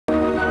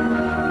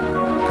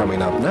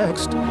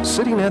Next,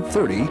 City Net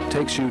 30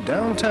 takes you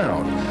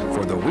downtown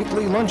for the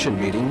weekly luncheon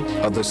meeting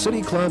of the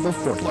City Club of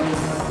Portland.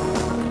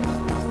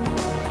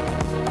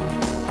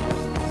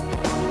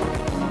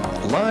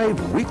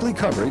 Live weekly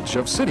coverage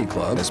of City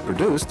Club is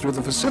produced through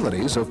the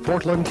facilities of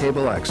Portland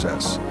Cable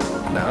Access.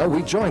 Now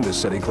we join the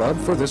City Club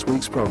for this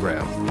week's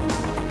program.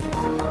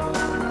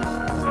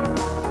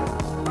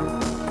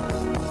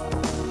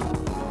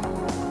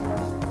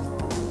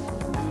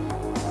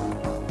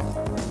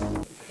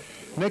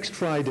 Next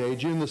Friday,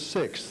 June the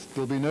 6th,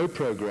 there'll be no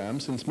program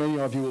since many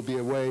of you will be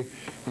away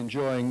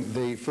enjoying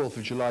the 4th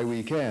of July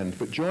weekend.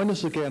 But join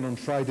us again on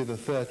Friday the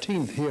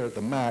 13th here at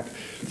the MAC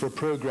for a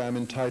program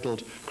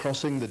entitled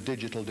Crossing the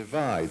Digital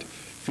Divide,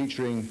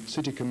 featuring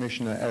City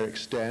Commissioner Eric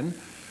Sten,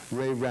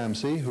 Ray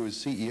Ramsey, who is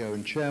CEO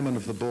and Chairman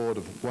of the Board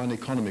of One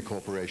Economy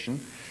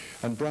Corporation,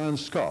 and Brian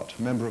Scott,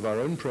 member of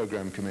our own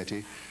program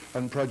committee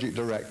and project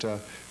director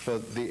for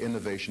the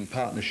Innovation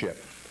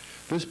Partnership.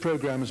 This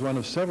program is one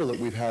of several that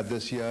we've had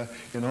this year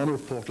in honor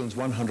of Portland's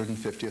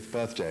 150th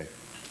birthday.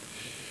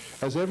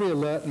 As every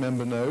alert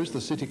member knows, the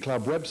City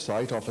Club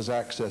website offers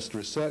access to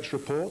research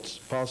reports,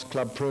 past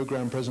club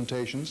program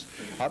presentations,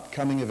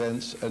 upcoming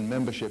events, and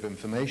membership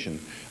information,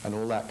 and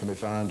all that can be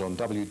found on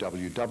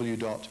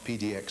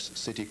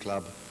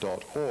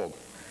www.pdxcityclub.org.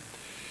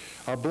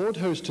 Our board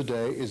host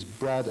today is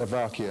Brad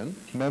Avakian,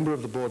 member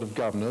of the Board of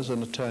Governors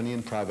and attorney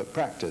in private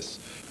practice,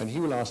 and he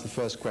will ask the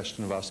first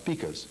question of our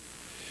speakers.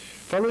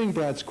 Following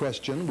Brad's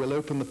question, we'll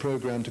open the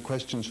program to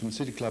questions from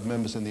City Club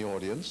members in the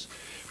audience.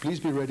 Please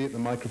be ready at the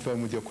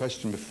microphone with your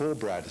question before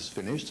Brad is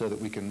finished so that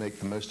we can make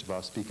the most of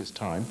our speaker's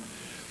time.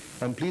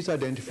 And please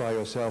identify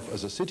yourself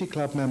as a City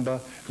Club member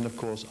and, of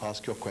course,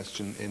 ask your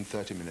question in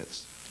 30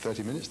 minutes.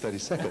 30 minutes? 30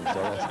 seconds.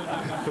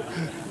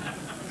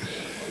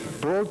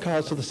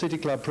 Broadcast of the City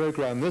Club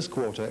program this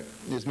quarter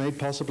is made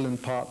possible in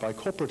part by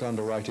corporate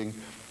underwriting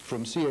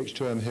from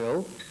CH2M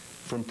Hill,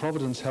 from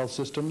Providence Health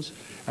Systems,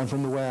 and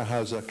from the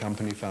Weyerhaeuser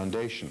Company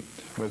Foundation.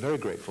 We're very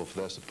grateful for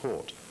their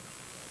support.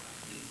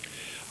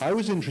 I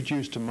was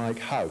introduced to Mike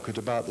Houck at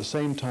about the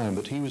same time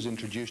that he was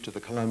introduced to the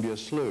Columbia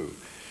Slough.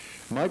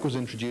 Mike was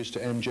introduced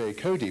to M.J.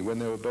 Cody when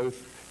they were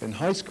both in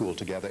high school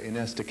together in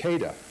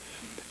Estacada.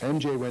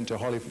 M.J. went to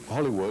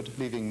Hollywood,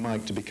 leaving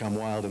Mike to become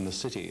wild in the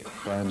city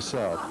by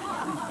himself.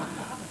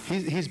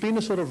 He's been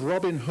a sort of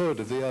Robin Hood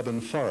of the urban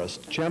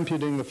forest,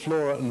 championing the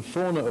flora and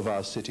fauna of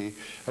our city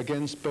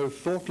against both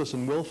thoughtless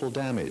and willful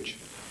damage.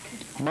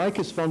 Mike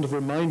is fond of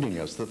reminding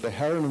us that the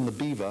heron and the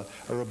beaver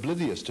are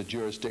oblivious to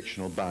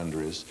jurisdictional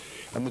boundaries,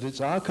 and that it's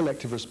our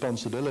collective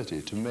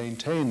responsibility to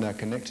maintain their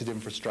connected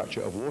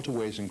infrastructure of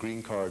waterways and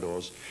green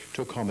corridors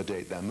to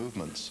accommodate their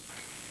movements.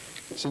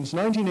 Since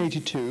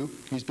 1982,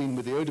 he's been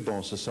with the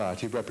Audubon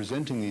Society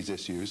representing these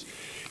issues.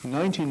 In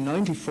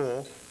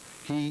 1994,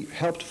 he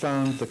helped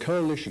found the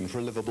Coalition for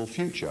a Livable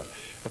Future,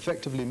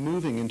 effectively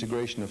moving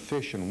integration of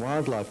fish and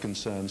wildlife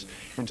concerns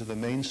into the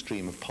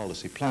mainstream of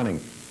policy planning.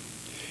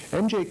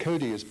 M.J.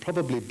 Cody is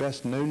probably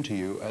best known to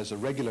you as a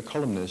regular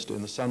columnist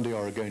in the Sunday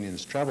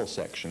Oregonian's travel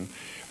section,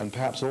 and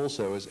perhaps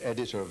also as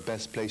editor of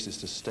Best Places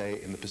to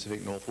Stay in the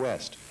Pacific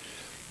Northwest.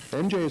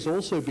 M.J. has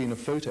also been a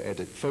photo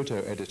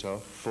editor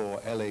for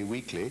LA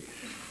Weekly.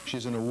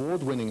 She's an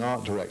award-winning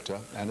art director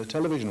and a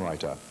television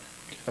writer.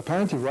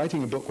 Apparently,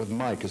 writing a book with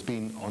Mike has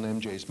been on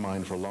M.J.'s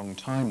mind for a long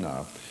time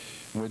now.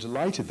 And we're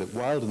delighted that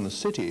Wild in the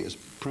City is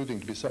proving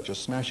to be such a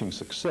smashing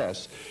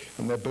success,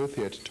 and they're both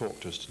here to talk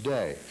to us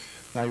today.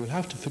 Now, you'll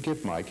have to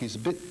forgive Mike. He's a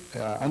bit,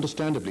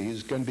 understandably,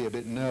 he's going to be a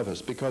bit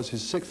nervous because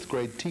his 6th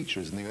grade teacher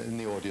is in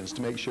the audience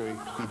to make sure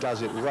he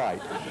does it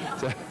right.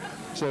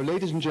 So,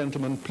 ladies and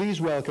gentlemen,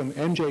 please welcome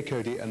M.J.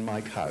 Cody and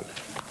Mike Houck.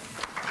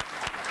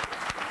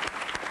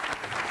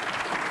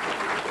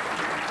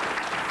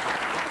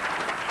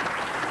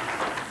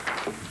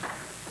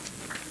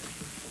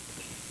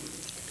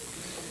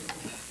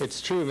 It's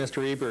true,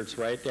 Mr. Ebert's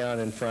right down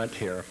in front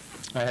here.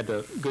 I had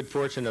the good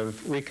fortune of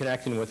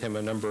reconnecting with him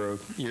a number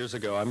of years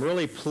ago. I'm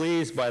really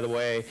pleased, by the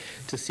way,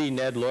 to see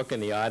Ned Look in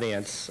the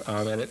audience,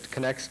 and it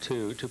connects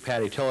to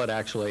Patty Tillett,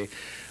 actually.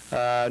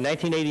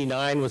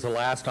 1989 was the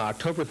last,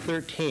 October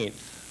 13th,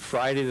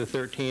 Friday the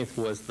 13th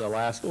was the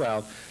last,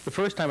 well, the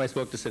first time I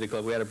spoke to City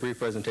Club, we had a brief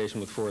presentation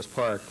with Forest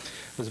Park.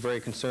 I was very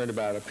concerned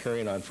about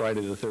appearing on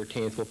Friday the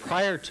 13th. Well,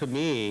 prior to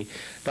me,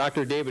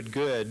 Dr. David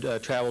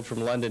Good traveled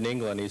from London,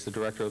 England. He's the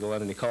director of the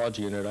London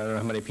Ecology Unit. I don't know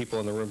how many people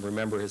in the room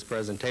remember his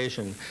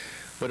presentation,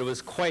 but it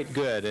was quite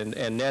good.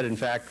 And Ned, in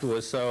fact,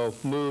 was so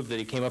moved that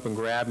he came up and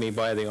grabbed me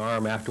by the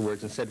arm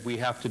afterwards and said, we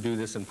have to do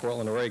this in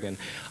Portland, Oregon.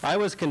 I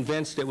was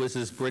convinced it was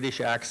his British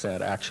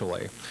accent,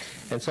 actually.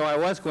 And so I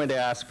was going to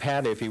ask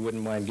Patty if he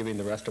wouldn't mind giving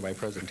the rest of my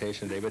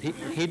presentation today, but he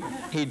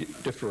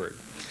deferred.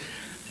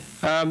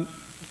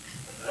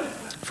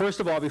 First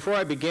of all, before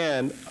I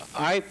begin,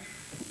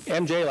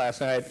 MJ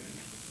last night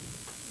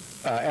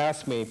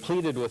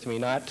pleaded with me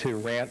not to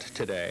rant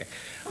today.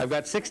 I've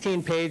got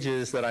 16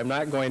 pages that I'm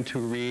not going to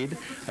read.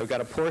 I've got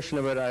a portion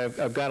of it.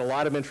 I've got a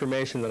lot of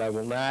information that I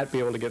will not be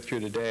able to get through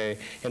today,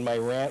 and my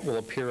rant will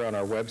appear on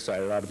our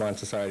website at Audubon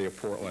Society of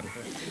Portland.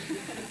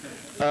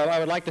 I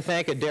would like to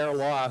thank Adair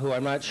Law, who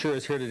I'm not sure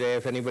is here today,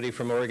 if anybody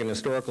from Oregon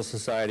Historical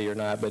Society or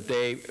not, but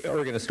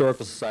Oregon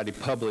Historical Society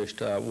published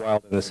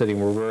Wild in the City,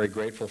 and we're very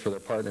grateful for their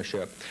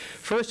partnership.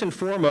 First and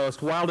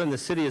foremost, Wild in the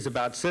City is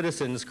about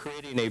citizens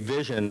creating a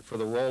vision for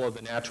the role of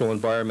the natural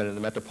environment in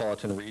the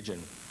metropolitan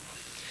region.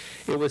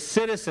 It was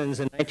citizens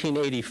in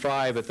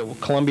 1985 at the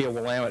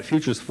Columbia-Willamette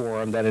Futures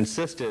Forum that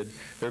insisted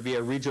there be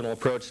a regional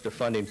approach to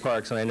funding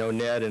parks, and I know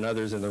Ned and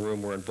others in the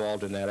room were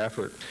involved in that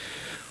effort.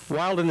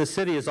 Wild in the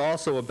City is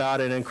also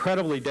about an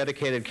incredibly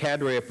dedicated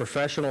cadre of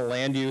professional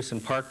land use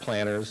and park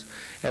planners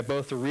at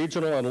both the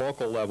regional and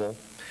local level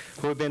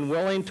who have been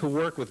willing to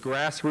work with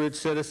grassroots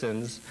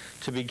citizens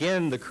to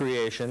begin the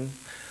creation,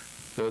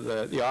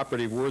 the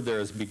operative word there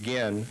is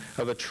begin,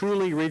 of a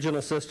truly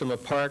regional system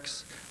of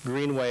parks,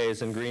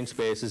 greenways, and green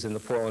spaces in the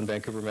Portland,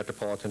 Vancouver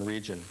metropolitan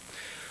region.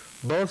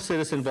 Both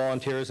citizen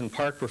volunteers and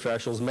park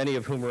professionals, many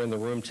of whom are in the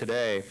room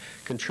today,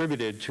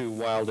 contributed to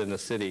Wild in the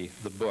City,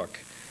 the book.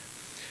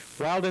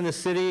 Wild in the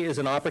City is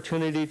an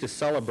opportunity to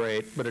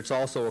celebrate, but it's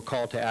also a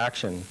call to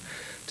action.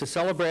 To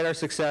celebrate our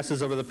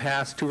successes over the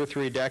past 2 or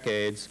 3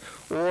 decades,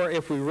 or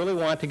if we really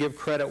want to give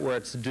credit where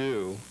it's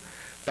due,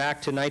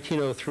 back to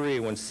 1903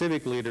 when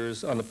civic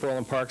leaders on the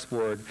Portland Parks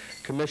Board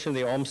commissioned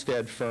the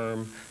Olmsted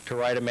firm to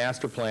write a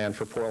master plan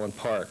for Portland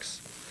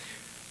parks.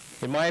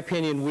 In my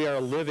opinion, we are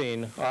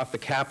living off the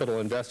capital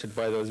invested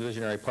by those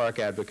visionary park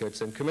advocates,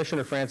 and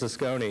Commissioner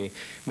Francesconi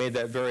made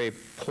that very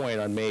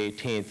point on May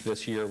 18th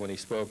this year when he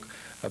spoke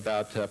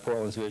about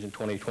Portland's Vision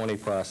 2020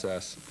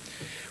 process.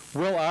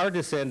 Will our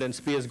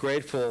descendants be as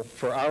grateful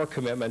for our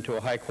commitment to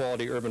a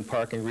high-quality urban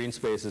park and green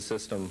spaces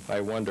system, I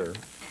wonder?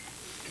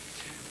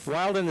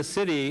 Wild in the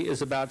City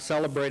is about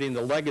celebrating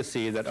the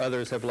legacy that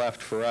others have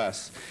left for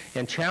us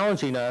and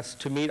challenging us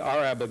to meet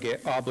our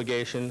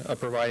obligation of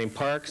providing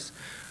parks,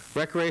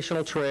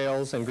 recreational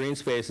trails, and green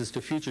spaces to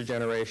future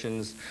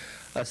generations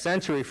a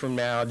century from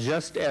now,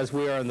 just as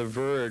we are on the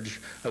verge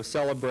of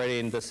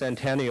celebrating the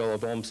centennial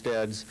of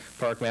Olmsted's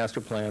Park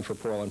Master Plan for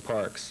Portland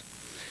Parks.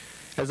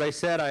 As I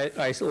said,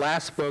 I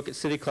last spoke at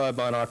City Club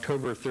on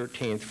October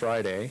 13th,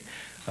 Friday,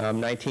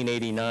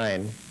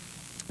 1989.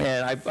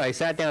 And I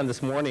sat down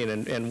this morning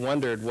and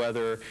wondered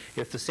whether,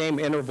 if the same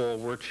interval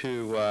were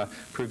to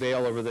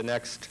prevail over the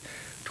next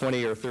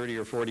 20 or 30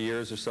 or 40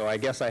 years or so, I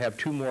guess I have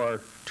two more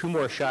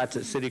shots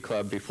at City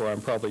Club before I'm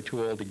probably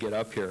too old to get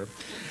up here.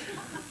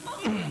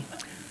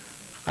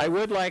 I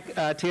would like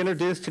to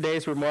introduce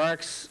today's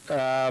remarks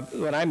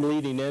when I'm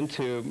leading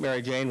into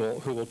Mary Jane,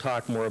 who will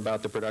talk more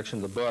about the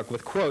production of the book,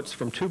 with quotes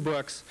from 2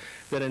 books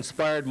that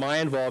inspired my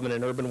involvement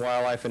in urban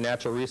wildlife and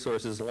natural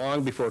resources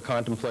long before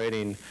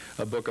contemplating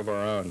a book of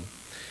our own.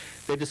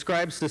 They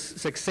describe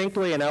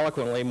succinctly and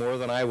eloquently, more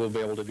than I will be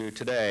able to do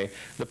today,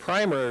 the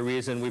primary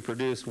reason we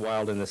produced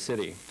Wild in the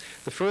City.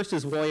 The first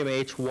is William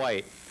H.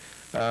 White,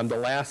 The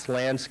Last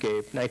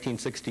Landscape,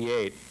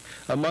 1968.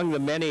 Among the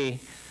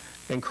many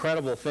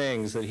incredible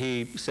things that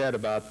he said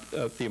about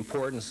the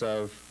importance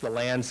of the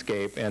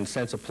landscape and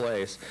sense of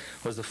place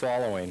was the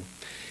following.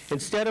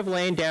 Instead of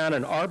laying down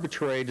an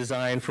arbitrary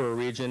design for a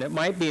region, it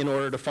might be in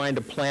order to find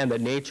a plan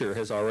that nature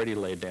has already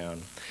laid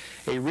down.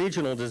 A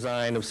regional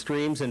design of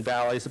streams and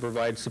valleys that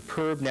provide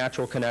superb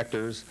natural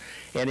connectors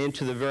and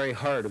into the very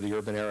heart of the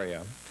urban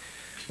area.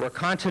 Where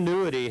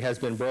continuity has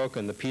been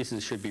broken, the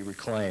pieces should be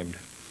reclaimed.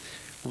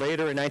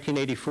 Later in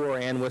 1984,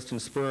 Ann Whiston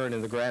Spurn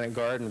in The Granite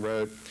Garden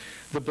wrote,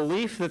 "The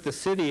belief that the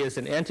city is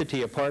an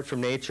entity apart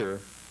from nature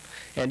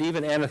and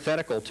even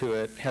antithetical to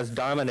it has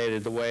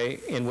dominated the way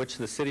in which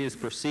the city is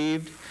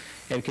perceived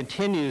and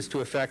continues to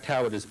affect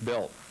how it is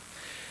built.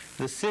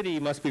 The city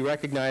must be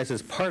recognized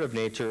as part of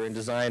nature and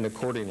designed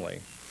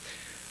accordingly.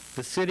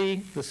 The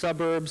city, the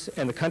suburbs,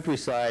 and the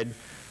countryside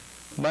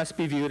must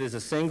be viewed as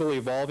a single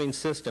evolving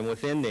system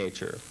within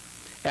nature,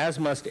 as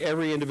must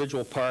every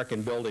individual park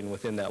and building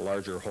within that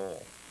larger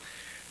whole.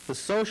 The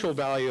social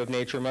value of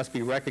nature must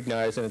be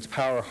recognized and its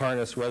power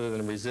harnessed rather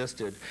than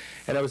resisted."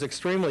 And I was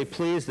extremely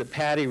pleased that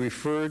Patty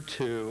referred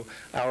to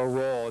our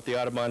role at the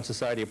Audubon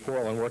Society of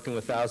Portland, working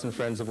with Thousand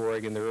Friends of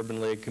Oregon, the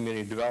Urban League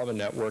Community Development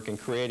Network, and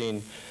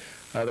creating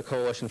the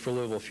Coalition for a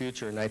Livable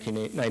Future in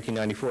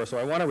 1994. So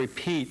I want to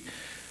repeat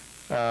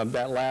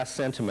that last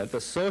sentiment.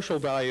 The social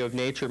value of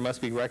nature must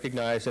be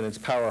recognized and its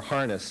power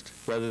harnessed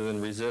rather than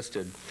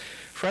resisted.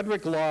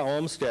 Frederick Law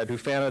Olmsted, who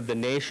founded the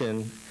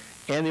nation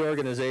and the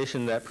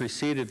organization that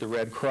preceded the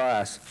Red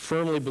Cross,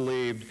 firmly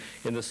believed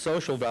in the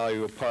social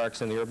value of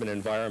parks and the urban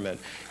environment.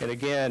 And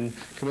again,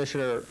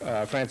 Commissioner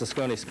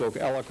Francesconi spoke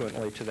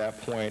eloquently to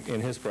that point in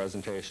his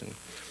presentation.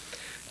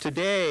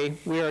 Today,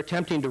 we are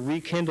attempting to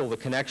rekindle the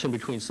connection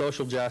between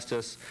social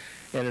justice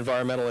and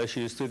environmental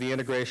issues through the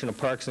integration of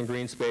parks and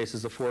green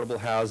spaces, affordable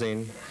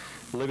housing,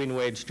 living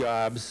wage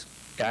jobs,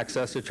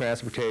 access to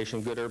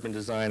transportation, good urban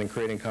design, and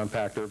creating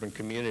compact urban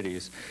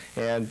communities.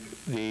 And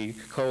the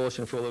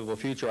Coalition for a Livable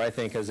Future, I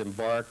think, has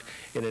embarked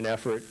in an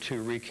effort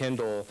to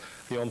rekindle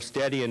the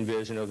Olmstedian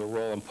vision of the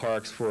role in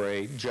parks for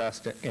a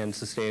just and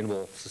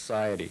sustainable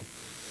society.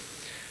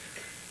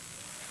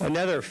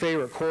 Another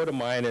favorite quote of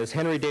mine is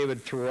Henry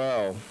David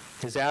Thoreau,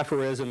 His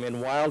aphorism, "In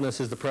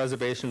wildness is the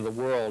preservation of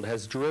the world,"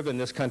 has driven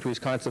this country's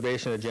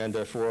conservation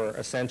agenda for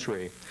a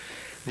century.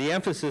 The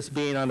emphasis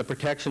being on the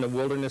protection of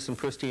wilderness and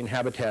pristine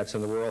habitats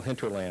in the rural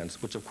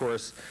hinterlands, which of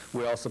course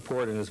we all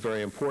support and is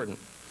very important.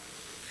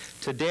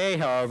 Today,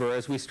 however,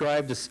 as we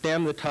strive to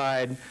stem the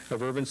tide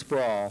of urban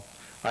sprawl,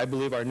 I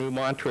believe our new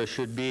mantra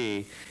should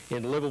be,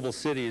 "In livable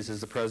cities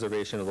is the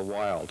preservation of the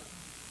wild."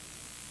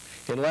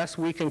 Unless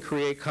we can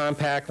create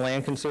compact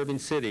land-conserving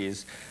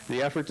cities,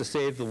 the effort to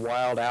save the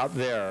wild out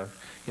there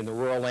in the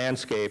rural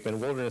landscape and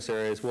wilderness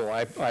areas will,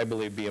 I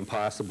believe, be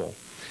impossible.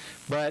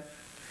 But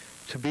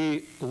to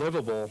be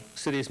livable,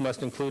 cities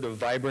must include a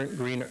vibrant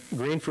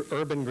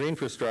urban green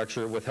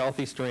infrastructure with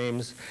healthy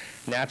streams,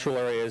 natural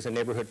areas, and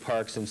neighborhood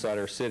parks inside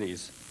our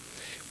cities.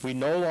 We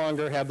no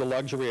longer have the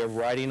luxury of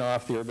writing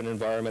off the urban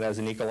environment as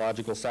an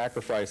ecological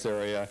sacrifice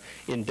area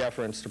in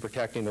deference to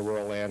protecting the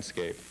rural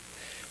landscape.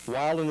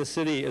 Wild in the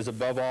city is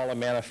above all a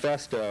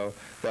manifesto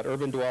that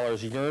urban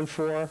dwellers yearn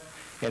for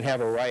and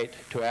have a right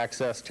to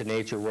access to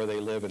nature where they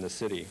live in the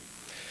city.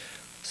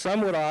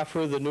 Some would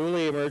offer the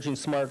newly emerging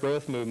smart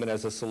growth movement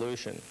as a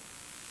solution.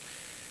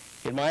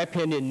 In my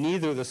opinion,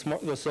 neither the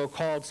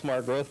so-called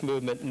smart growth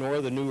movement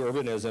nor the new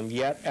urbanism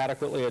yet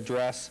adequately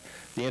address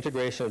the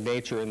integration of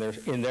nature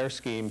in their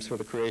schemes for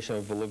the creation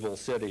of a livable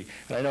city.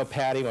 And I know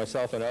Patty,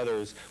 myself, and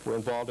others were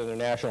involved in their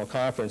national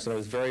conference, and I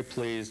was very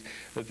pleased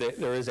that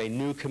there is a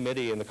new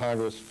committee in the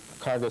Congress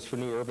for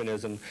New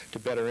Urbanism to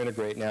better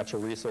integrate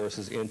natural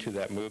resources into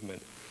that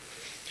movement.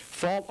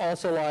 Fault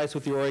also lies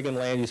with the Oregon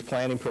Land Use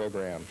Planning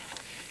Program.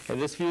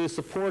 And this view is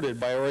supported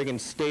by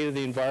Oregon's State of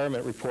the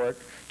Environment Report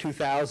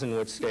 2000,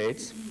 which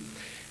states,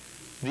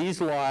 "These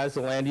laws,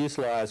 the land use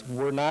laws,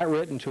 were not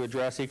written to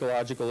address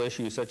ecological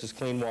issues such as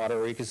clean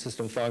water or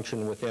ecosystem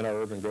function within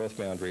our urban growth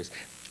boundaries."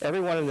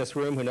 Everyone in this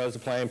room who knows the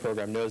planning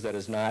program knows that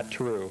is not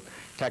true,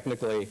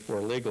 technically or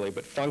legally,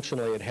 but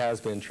functionally it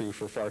has been true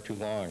for far too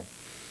long.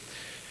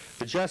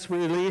 The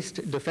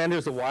just-released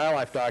Defenders of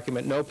Wildlife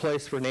document, "No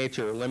Place for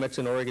Nature," limits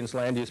in Oregon's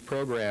land use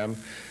program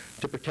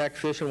to protect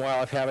fish and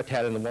wildlife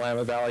habitat in the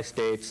Willamette Valley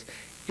states.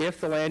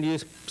 If the land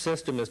use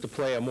system is to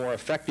play a more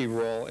effective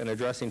role in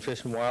addressing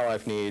fish and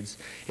wildlife needs,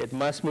 it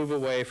must move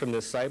away from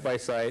this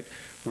site-by-site,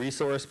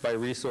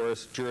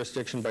 resource-by-resource,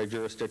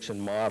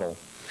 jurisdiction-by-jurisdiction model.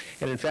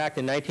 And in fact,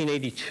 in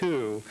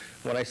 1982,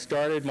 when I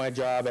started my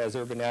job as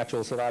urban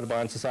naturalist at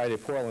Audubon Society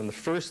of Portland, the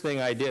first thing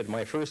I did,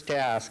 my first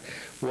task,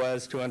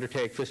 was to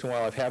undertake fish and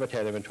wildlife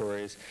habitat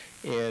inventories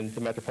in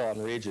the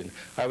metropolitan region.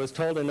 I was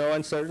told in no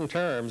uncertain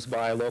terms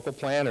by local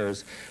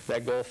planners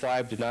that Goal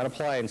 5 did not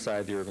apply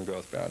inside the urban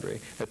growth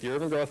boundary, that the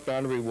urban growth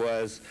boundary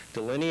was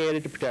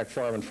delineated to protect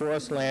farm and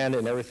forest land,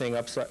 and everything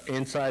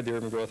inside the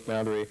urban growth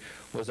boundary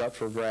was up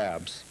for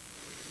grabs.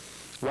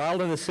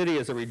 Wild in the City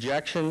is a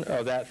rejection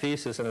of that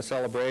thesis and a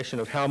celebration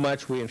of how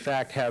much we in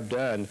fact have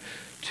done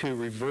to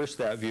reverse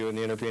that view in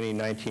the intervening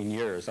 19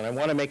 years. And I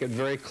want to make it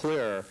very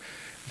clear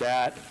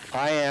that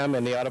I am,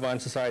 and the Audubon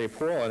Society of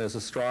Portland, is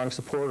a strong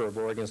supporter of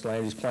Oregon's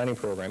land use planning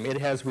program. It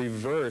has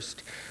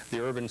reversed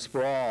the urban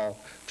sprawl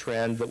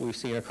trend that we've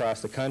seen across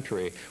the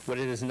country. What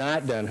it has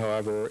not done,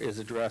 however, is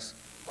address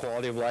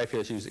quality of life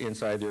issues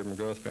inside the urban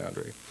growth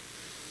boundary.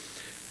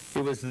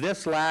 It was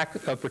this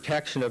lack of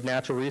protection of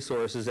natural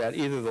resources at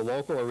either the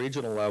local or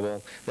regional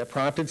level that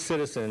prompted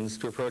citizens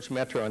to approach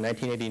Metro in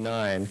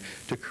 1989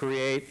 to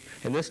create,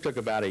 and this took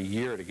about a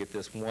year to get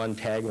this one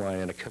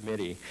tagline in a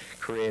committee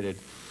created,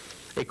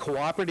 a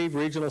cooperative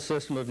regional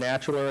system of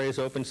natural areas,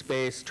 open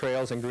space,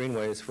 trails, and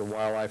greenways for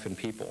wildlife and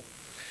people.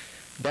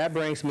 That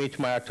brings me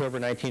to my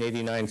October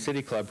 1989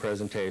 City Club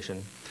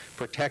presentation,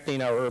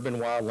 Protecting Our Urban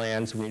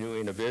Wildlands,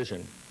 Renewing a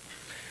Vision.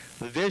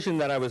 The vision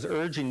that I was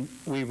urging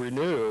we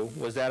renew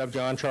was that of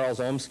John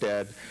Charles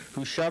Olmsted,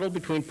 who shuttled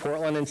between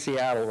Portland and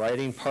Seattle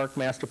writing park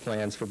master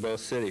plans for both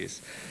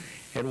cities.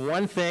 And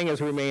one thing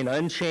has remained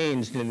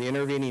unchanged in the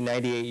intervening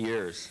 98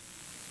 years.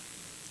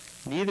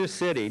 Neither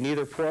city,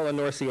 neither Portland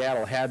nor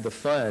Seattle, had the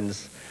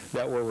funds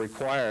that were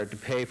required to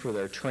pay for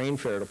their train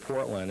fare to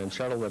Portland and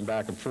shuttle them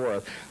back and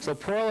forth. So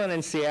Portland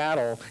and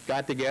Seattle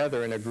got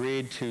together and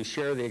agreed to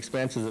share the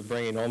expenses of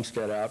bringing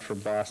Olmsted out from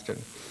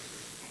Boston.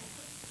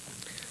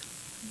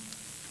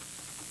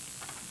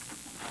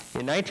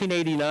 In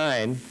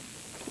 1989,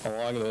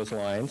 along those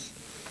lines,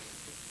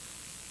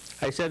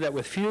 I said that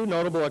with few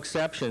notable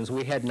exceptions,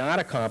 we had not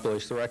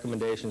accomplished the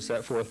recommendations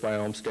set forth by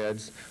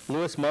Olmsted's.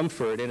 Louis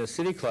Mumford, in a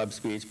City Club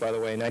speech, by the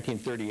way, in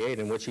 1938,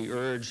 in which he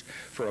urged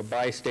for a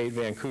bi-state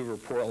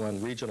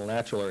Vancouver-Portland regional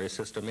natural area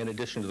system in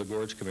addition to the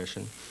Gorge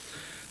Commission,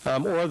 or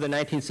the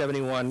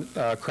 1971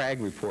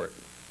 Cragg Report.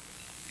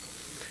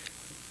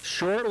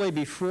 Shortly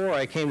before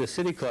I came to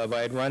City Club,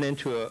 I had run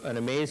into an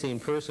amazing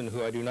person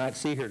who I do not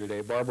see here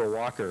today, Barbara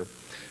Walker,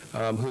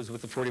 who's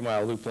with the 40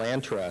 Mile Loop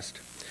Land Trust.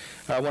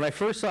 When I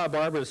first saw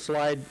Barbara's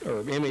slide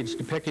or image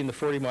depicting the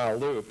 40 Mile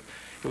Loop,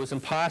 it was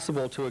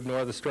impossible to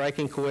ignore the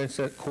striking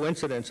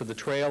coincidence of the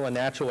trail and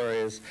natural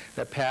areas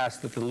that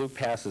the loop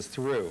passes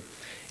through.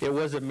 It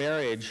was a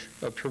marriage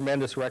of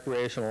tremendous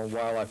recreational and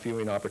wildlife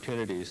viewing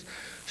opportunities.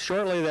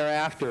 Shortly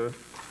thereafter,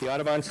 the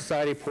Audubon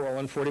Society of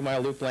Portland, 40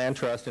 Mile Loop Land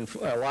Trust, and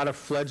a lot of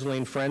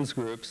fledgling friends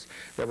groups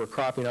that were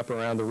cropping up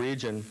around the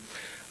region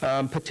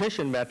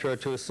petitioned Metro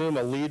to assume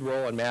a lead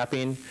role in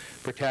mapping,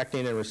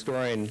 protecting, and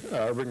restoring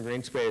urban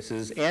green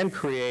spaces and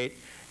create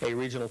a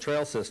regional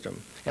trail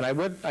system. And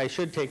I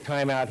should take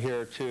time out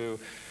here to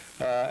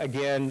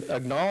again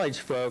acknowledge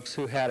folks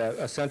who had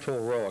a central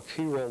role, a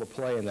key role to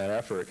play in that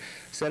effort.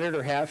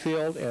 Senator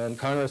Hatfield and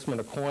Congressman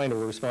Aucoin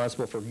were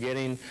responsible for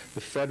getting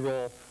the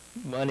federal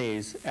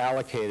monies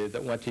allocated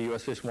that went to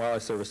U.S. Fish and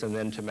Wildlife Service and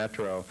then to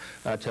Metro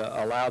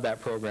to allow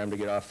that program to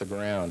get off the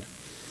ground.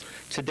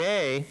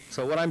 Today,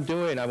 so what I'm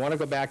doing, I want to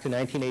go back to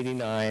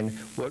 1989,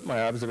 what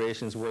my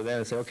observations were then,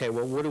 and say, okay,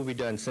 well, what have we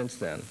done since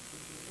then?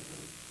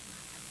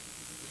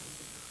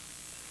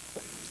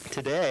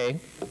 Today,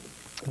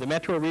 the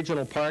Metro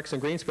Regional Parks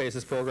and Green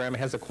Spaces program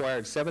has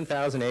acquired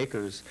 7,000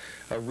 acres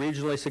of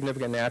regionally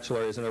significant natural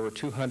areas in over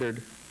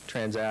 200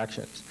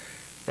 transactions.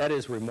 That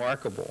is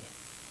remarkable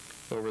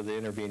over the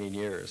intervening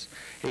years.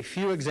 A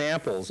few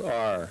examples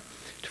are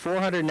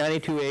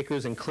 492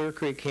 acres in Clear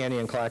Creek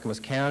Canyon in Clackamas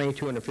County,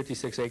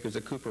 256 acres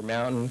at Cooper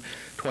Mountain,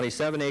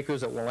 27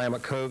 acres at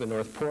Willamette Cove in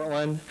North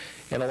Portland,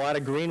 and a lot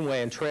of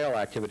greenway and trail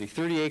activity.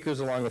 30 acres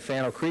along the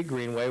Fannel Creek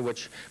Greenway,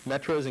 which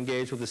Metro is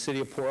engaged with the City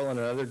of Portland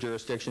and other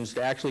jurisdictions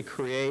to actually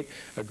create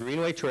a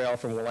greenway trail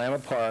from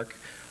Willamette Park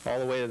all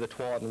the way to the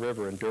Tualatin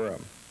River in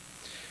Durham.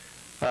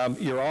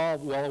 You're all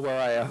well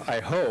aware, I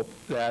hope,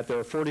 that there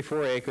are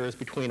 44 acres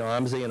between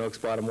OMSI and Oaks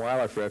Bottom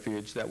Wildlife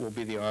Refuge that will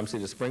be the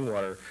OMSI to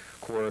Springwater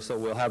corridor, so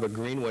we'll have a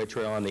greenway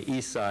trail on the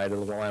east side of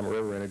the Willamette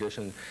River in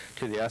addition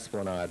to the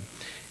Esplanade.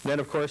 And then,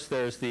 of course,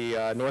 there's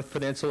the North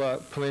Peninsula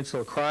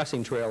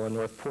Crossing Trail in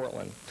North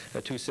Portland,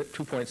 a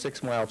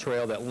 2.6-mile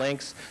trail that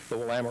links the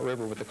Willamette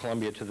River with the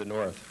Columbia to the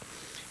north.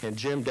 And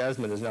Jim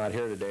Desmond is not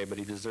here today, but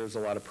he deserves a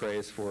lot of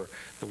praise for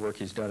the work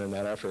he's done in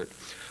that effort.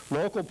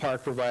 Local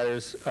park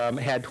providers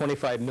had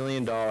 $25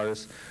 million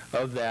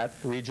of that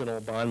regional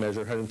bond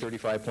measure,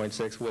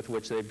 135.6, with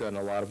which they've done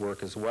a lot of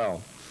work as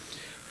well.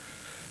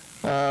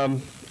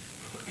 In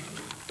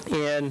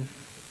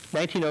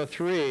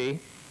 1903,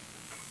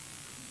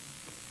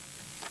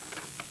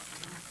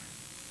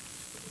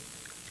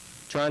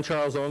 John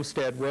Charles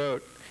Olmsted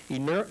wrote,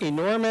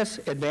 enormous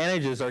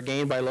advantages are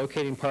gained by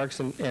locating parks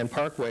and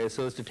parkways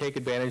so as to take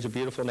advantage of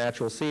beautiful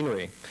natural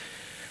scenery.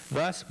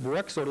 Thus,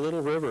 brooks or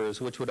little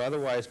rivers, which would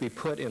otherwise be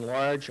put in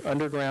large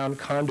underground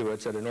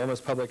conduits at enormous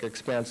public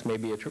expense, may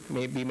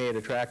be made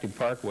attractive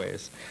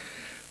parkways.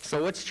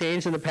 So what's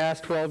changed in the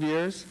past 12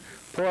 years?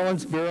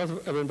 Portland's Bureau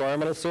of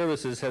Environmental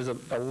Services has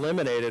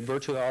eliminated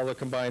virtually all the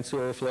combined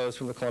sewer flows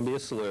from the Columbia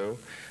Slough.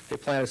 They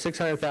planted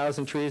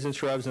 600,000 trees and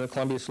shrubs in the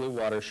Columbia Slough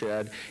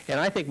watershed.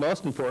 And I think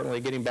most importantly,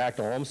 getting back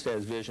to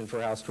Olmsted's vision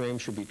for how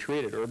streams should be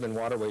treated, urban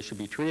waterways should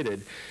be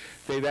treated,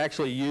 they've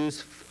actually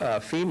used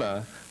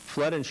FEMA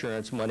flood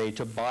insurance money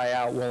to buy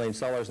out willing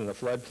sellers in the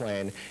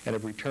floodplain and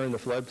have returned the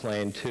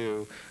floodplain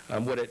to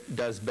what it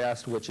does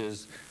best, which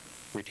is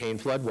retain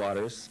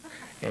floodwaters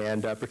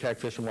and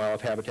protect fish and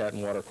wildlife habitat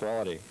and water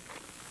quality.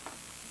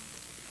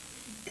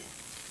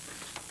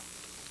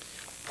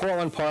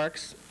 Portland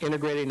Parks,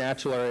 integrating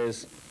natural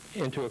areas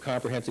into a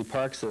comprehensive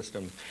park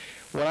system.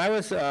 When I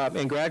was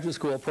in graduate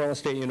school at Portland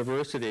State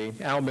University,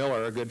 Al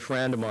Miller, a good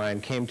friend of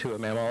mine, came to a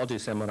mammalogy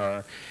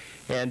seminar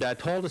and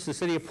told us the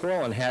city of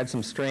Portland had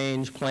some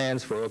strange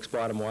plans for Oaks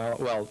Bottom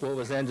what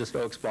was then just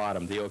Oaks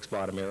Bottom, the Oaks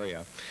Bottom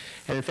area.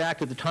 And in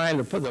fact, at the time,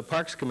 the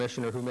Parks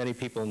Commissioner, who many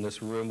people in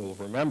this room will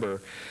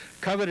remember,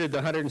 coveted the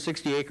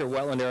 160-acre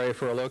wetland area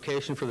for a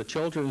location for the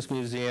Children's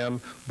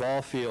Museum,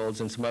 ball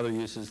fields, and some other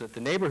uses that the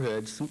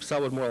neighborhood,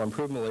 Selwood Moral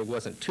Improvement League,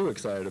 wasn't too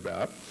excited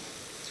about.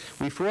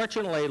 We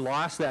fortunately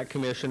lost that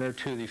commissioner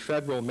to the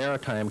Federal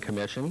Maritime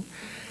Commission,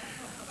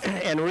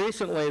 and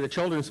recently the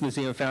Children's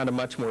Museum found a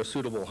much more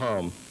suitable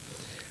home.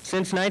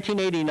 Since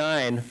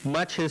 1989,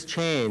 much has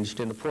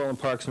changed in the Portland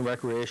Parks and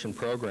Recreation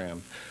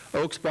program.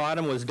 Oaks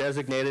Bottom was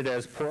designated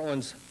as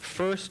Portland's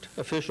first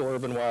official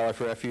urban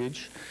wildlife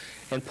refuge,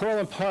 and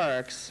Portland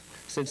Parks,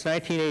 since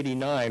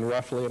 1989,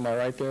 roughly, am I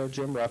right there,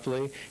 Jim,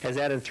 roughly, has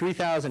added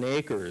 3,000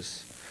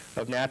 acres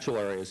of natural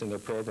areas in their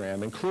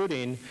program,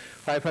 including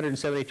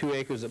 572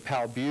 acres at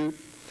Powell Butte,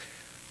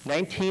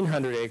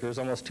 1,900 acres,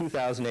 almost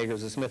 2,000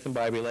 acres at Smith and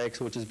Bybee Lakes,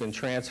 which has been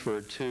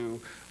transferred to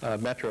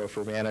Metro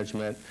for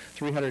management,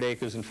 300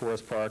 acres in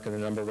Forest Park, and a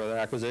number of other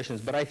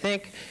acquisitions. But I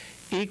think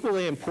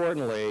equally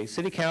importantly,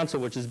 City Council,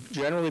 which has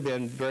generally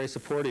been very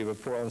supportive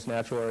of Portland's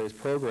Natural Areas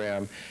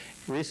program,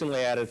 recently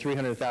added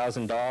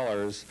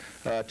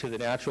 $300,000 to the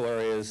Natural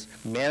Areas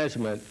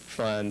Management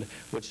Fund,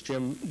 which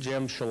Jim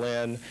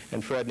Shalin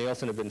and Fred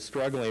Nielsen have been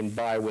struggling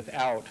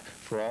without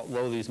for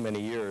all these many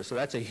years. So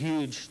that's a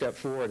huge step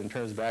forward in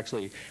terms of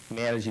actually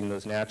managing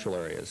those natural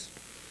areas.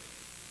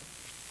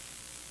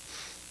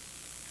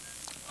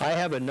 I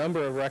have a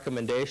number of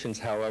recommendations,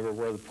 however,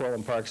 where the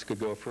Portland Parks could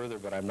go further,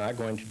 but I'm not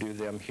going to do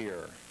them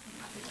here.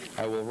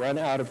 I will run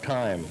out of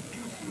time.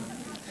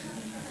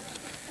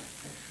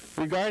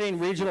 Regarding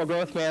regional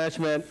growth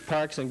management,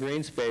 parks, and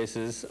green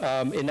spaces,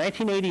 in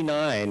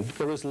 1989,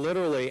 there was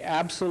literally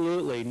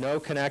absolutely no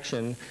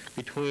connection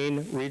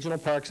between regional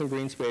parks and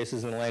green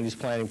spaces and the land use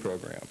planning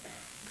program.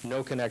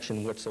 No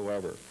connection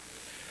whatsoever.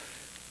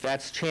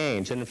 That's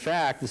changed. And in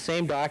fact, the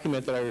same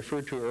document that I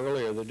referred to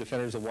earlier, the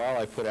Defenders of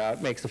Wildlife put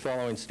out, makes the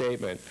following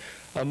statement.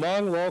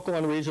 Among local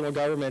and regional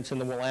governments in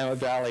the Willamette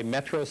Valley,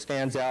 Metro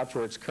stands out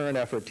for its current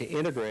effort to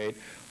integrate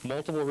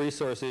multiple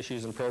resource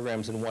issues and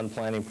programs in one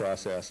planning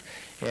process.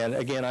 And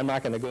again, I'm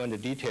not going to go into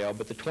detail,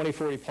 but the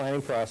 2040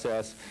 planning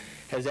process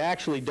has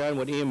actually done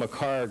what Ian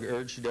McHarg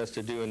urged us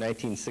to do in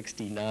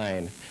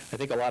 1969. I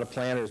think a lot of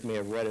planners may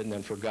have read it and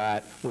then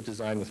forgot what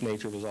Design with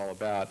Nature was all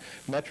about.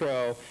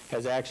 Metro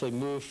has actually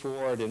moved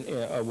forward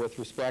with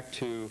respect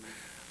to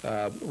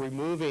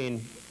removing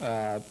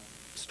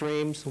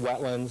streams,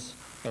 wetlands,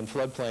 and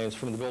floodplains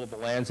from the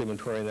buildable lands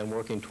inventory and then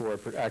working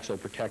toward actually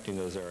protecting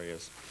those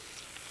areas.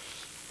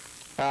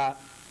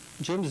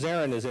 Jim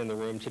Zarin is in the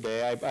room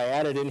today. I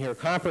added in here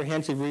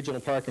comprehensive regional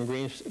park and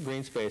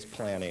green space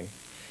planning.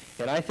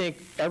 And I think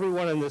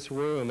everyone in this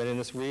room and in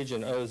this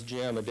region owes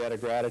Jim a debt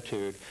of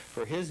gratitude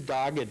for his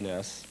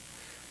doggedness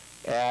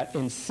at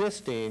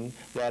insisting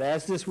that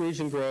as this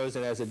region grows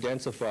and as it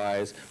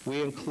densifies,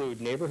 we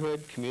include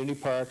neighborhood, community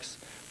parks,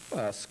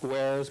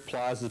 squares,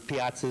 plazas,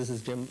 piazzas,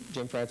 as Jim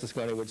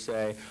Francesconi would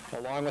say,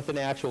 along with the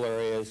natural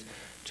areas,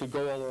 to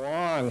go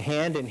along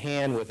hand in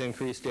hand with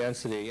increased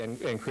density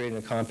and creating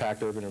a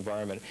compact urban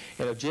environment.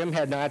 And if Jim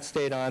had not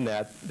stayed on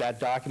that, that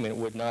document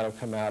would not have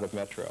come out of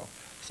Metro.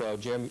 So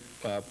Jim,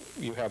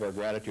 you have our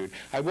gratitude.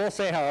 I will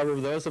say, however,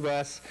 those of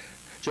us,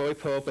 Joey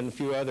Pope and a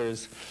few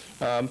others,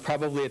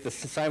 probably at the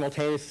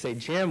simultaneously say,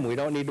 Jim, we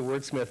don't need to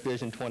wordsmith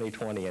Vision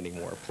 2020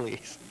 anymore,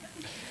 please.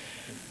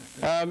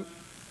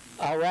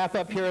 I'll wrap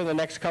up here in the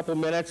next couple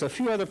minutes. A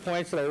few other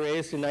points that I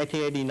raised in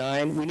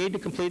 1989. We need to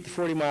complete the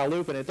 40-mile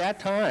loop, and at that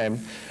time,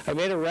 I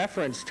made a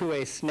reference to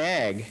a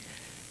snag.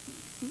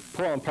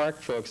 Portland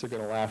Park folks are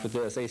going to laugh at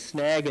this. A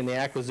snag in the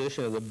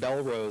acquisition of the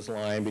Belrose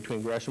line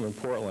between Gresham and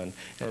Portland,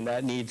 and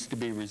that needs to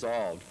be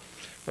resolved.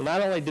 Well,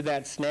 not only did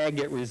that snag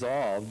get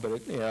resolved,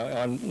 but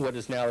on what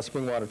is now the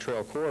Springwater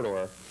Trail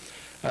corridor,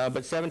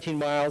 but 17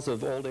 miles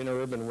of old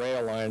interurban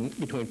rail line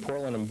between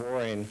Portland and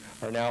Boring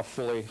are now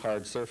fully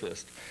hard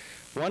surfaced.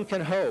 One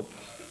can hope,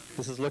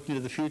 this is looking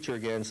to the future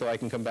again, so I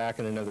can come back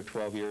in another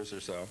 12 years or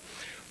so.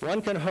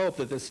 One can hope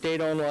that the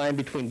state-owned line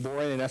between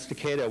Boring and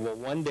Estacada will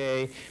one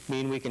day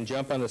mean we can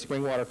jump on the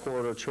Springwater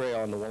Corridor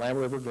Trail on the Willamette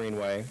River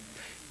Greenway,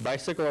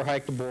 bicycle or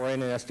hike to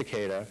Boring and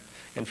Estacada,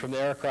 and from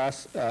there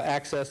across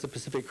access the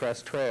Pacific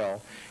Crest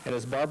Trail. And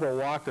as Barbara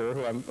Walker,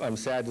 who I'm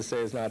sad to say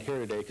is not here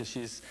today because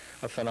she's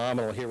a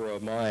phenomenal hero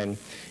of mine,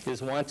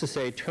 is wont to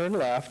say, turn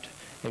left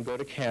and go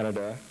to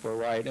Canada, or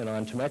right and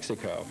on to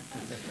Mexico.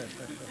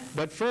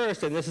 But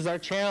first, and this is our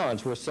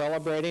challenge, we're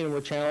celebrating and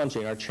we're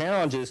challenging. Our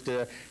challenge is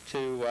to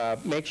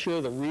make sure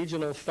the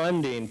regional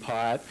funding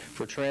pot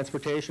for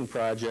transportation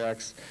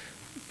projects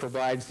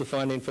provides the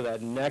funding for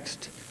that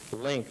next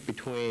link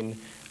between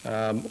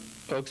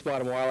Oaks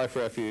Bottom Wildlife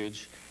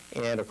Refuge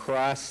and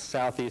across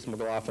Southeast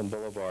McLaughlin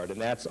Boulevard.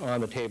 And that's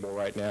on the table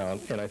right now,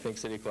 and I think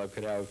City Club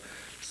could have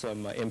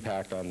some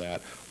impact on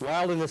that.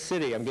 Wild in the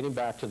City, I'm getting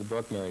back to the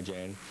book, Mary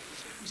Jane,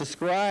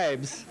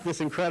 describes this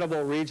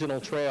incredible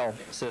regional trail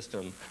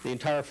system, the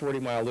entire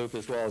 40-mile loop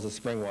as well as the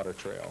Springwater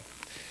Trail.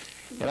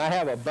 And I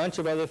have a bunch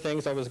of other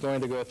things I was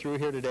going to go through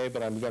here today,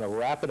 but I'm going to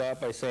wrap it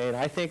up by saying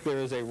I think there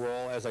is a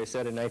role, as I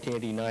said in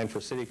 1989, for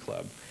City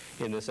Club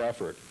in this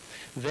effort.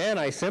 Then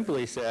I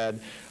simply said,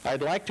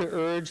 I'd like to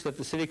urge that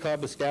the City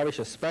Club establish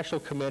a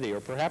special committee or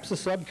perhaps a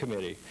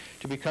subcommittee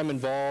to become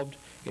involved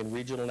in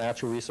regional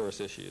natural resource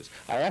issues.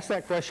 I asked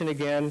that question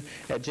again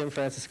at Jim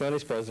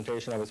Francesconi's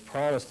presentation. I was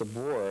promised the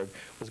board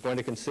was going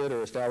to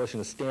consider establishing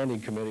a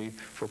standing committee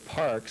for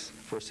parks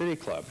for City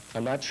Club.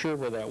 I'm not sure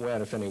where that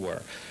went, if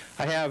anywhere.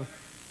 I have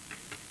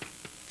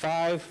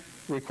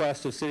 5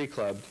 requests of City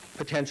Club,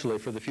 potentially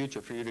for the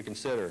future, for you to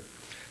consider.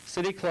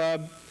 City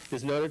Club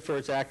is noted for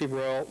its active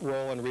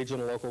role in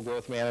regional local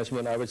growth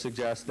management. I would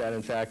suggest that,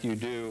 in fact, you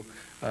do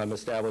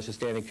establish a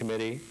standing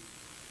committee.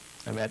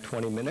 I'm at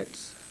 20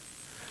 minutes.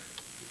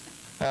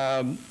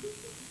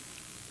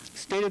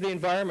 State of the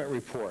Environment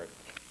Report.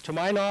 To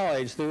my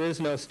knowledge, there is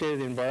no State of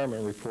the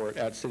Environment Report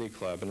at City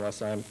Club, unless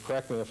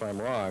correct me if I'm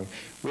wrong.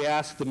 We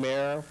asked the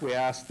mayor, we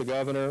asked the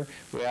governor,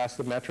 we asked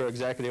the Metro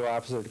Executive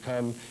Officer to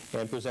come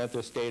and present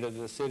their state of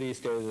the city,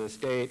 state of the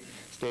state,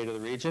 state of the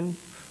region.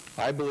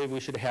 I believe we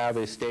should have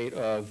a state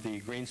of the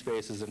green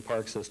spaces and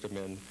park system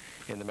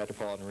in the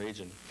metropolitan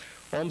region.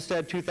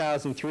 Olmsted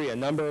 2003, a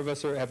number of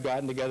us have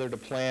gotten together to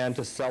plan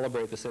to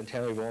celebrate the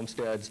centenary of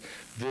Olmsted's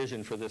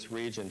vision for this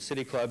region.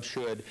 City Club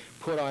should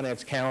put on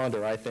its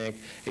calendar, I think,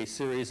 a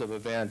series of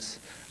events,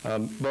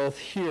 both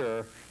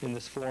here in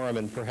this forum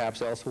and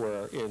perhaps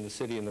elsewhere in the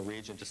city and the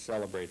region to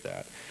celebrate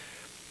that.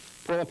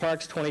 Portland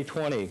Parks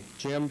 2020,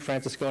 Jim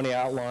Francesconi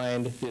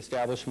outlined the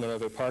establishment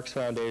of a Parks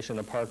Foundation,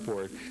 a park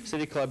board.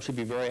 City Club should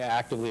be very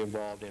actively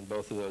involved in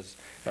both of those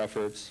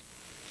efforts.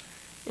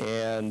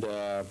 And,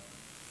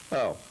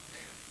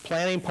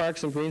 planning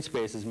parks and green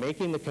spaces,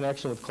 making the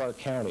connection with Clark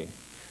County.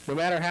 No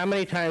matter how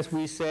many times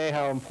we say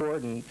how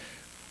important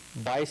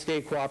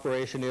bi-state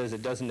cooperation is,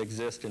 it doesn't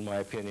exist, in my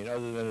opinion,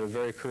 other than at a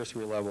very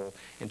cursory level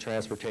in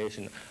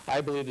transportation. I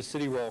believe the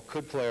city role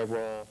could play a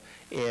role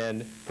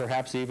in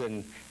perhaps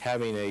even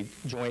having a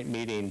joint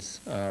meetings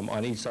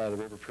on each side of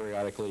the river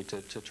periodically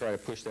to try to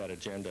push that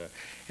agenda.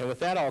 And with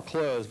that, I'll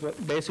close.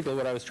 But basically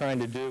what I was trying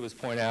to do was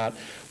point out,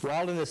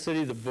 Wild in the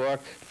City, the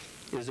book,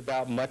 is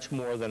about much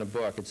more than a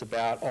book. It's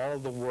about all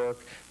of the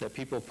work that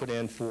people put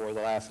in for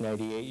the last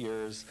 98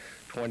 years,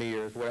 20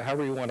 years,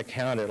 however you want to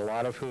count it, a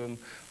lot of whom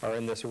are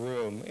in this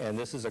room. And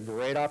this is a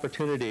great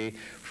opportunity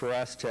for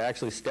us to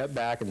actually step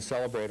back and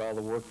celebrate all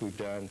the work we've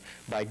done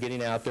by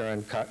getting out there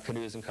on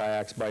canoes and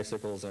kayaks,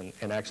 bicycles, and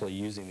actually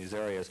using these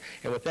areas.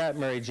 And with that,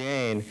 Mary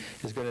Jane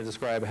is going to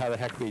describe how the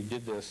heck we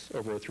did this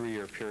over a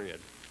 3-year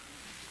period.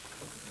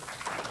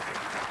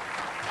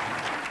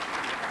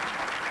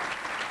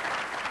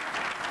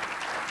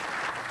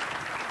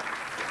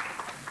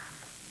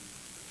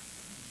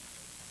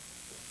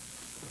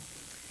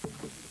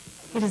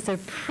 It is a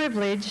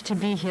privilege to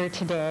be here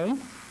today.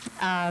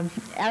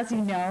 As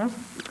you know,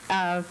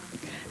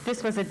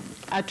 this was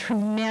a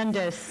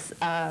tremendous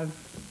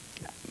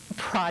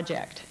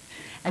project,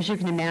 as you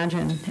can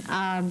imagine.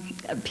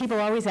 People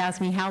always ask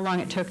me how long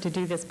it took to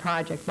do this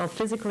project. Well,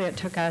 physically it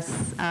took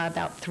us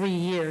about 3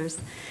 years,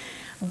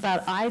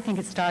 but I think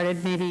it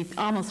started maybe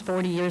almost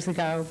 40 years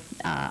ago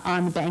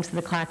on the banks of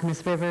the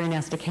Clackamas River in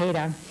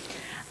Estacada,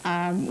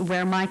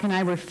 where Mike and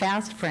I were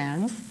fast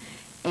friends.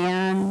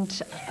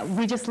 And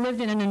we just lived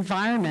in an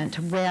environment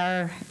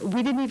where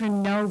we didn't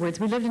even know words.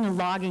 We lived in a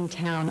logging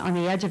town on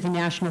the edge of the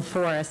National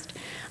Forest,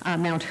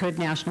 Mount Hood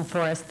National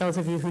Forest, those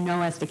of you who know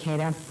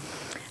Estacada.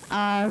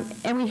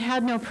 And we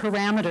had no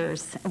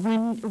parameters.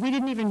 We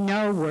didn't even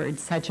know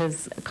words such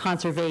as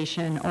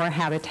conservation or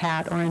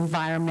habitat or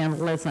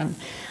environmentalism.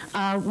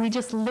 We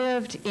just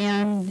lived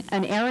in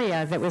an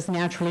area that was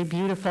naturally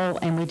beautiful,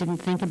 and we didn't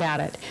think about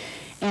it.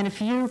 And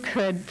if you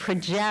could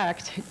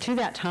project to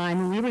that time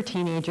when we were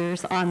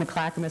teenagers on the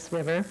Clackamas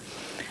River,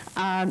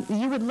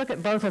 you would look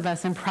at both of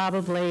us and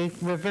probably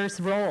reverse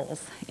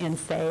roles and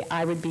say,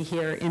 I would be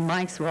here in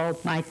Mike's role,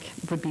 Mike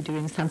would be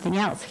doing something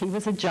else. He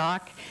was a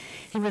jock,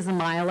 he was a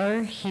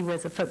miler, he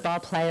was a football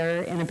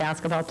player and a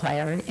basketball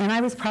player, and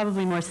I was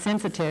probably more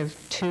sensitive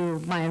to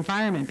my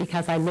environment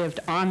because I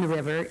lived on the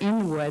river, in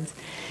the woods,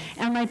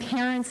 and my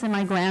parents and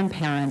my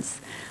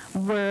grandparents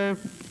were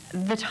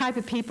the type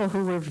of people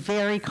who were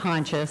very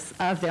conscious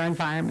of their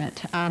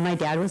environment. My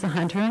dad was a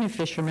hunter and a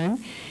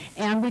fisherman,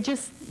 and we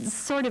just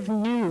sort of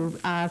knew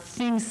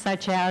things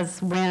such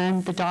as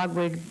when the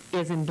dogwood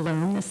is in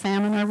bloom, the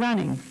salmon are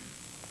running.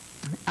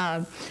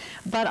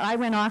 But I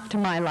went off to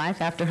my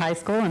life after high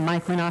school, and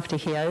Mike went off to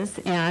his,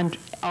 and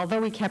although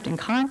we kept in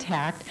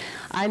contact,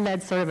 I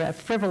led sort of a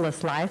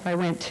frivolous life. I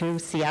went to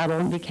Seattle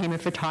and became a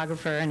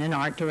photographer and an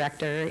art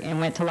director,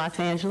 and went to Los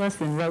Angeles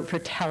and wrote for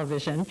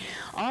television.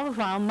 All the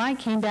while, Mike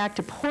came back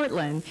to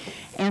Portland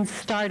and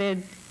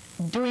started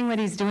doing what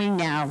he's doing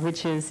now,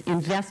 which is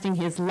investing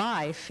his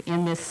life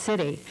in this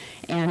city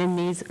and in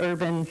these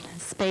urban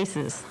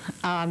spaces,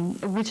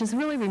 which is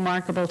really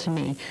remarkable to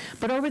me.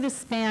 But over the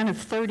span of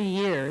 30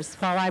 years,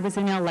 while I was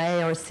in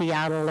LA or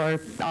Seattle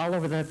or all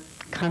over the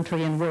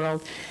country and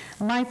world,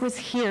 Mike was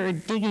here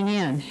digging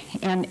in,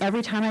 and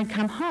every time I'd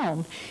come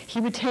home, he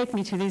would take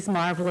me to these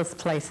marvelous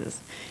places,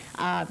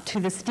 to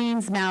the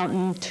Steens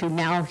Mountain, to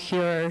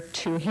Malheur,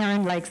 to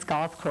Heron Lakes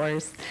Golf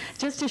Course,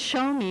 just to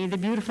show me the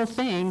beautiful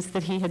things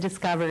that he had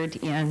discovered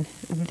in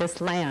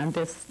this land,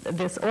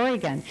 this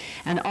Oregon.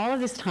 And all of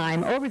this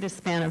time, over the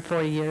span of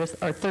 40 years,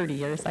 or 30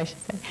 years, I should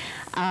say,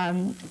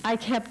 I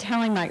kept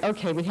telling Mike,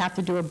 okay, we have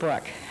to do a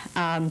book.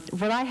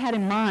 What I had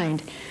in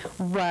mind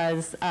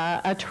was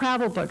a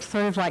travel book,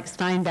 sort of like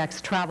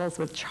Steinbeck's Travels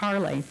with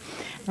Charlie.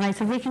 And I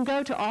said, we can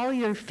go to all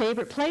your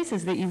favorite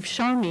places that you've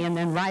shown me and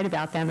then write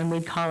about them, and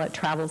we'd call it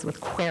Travels with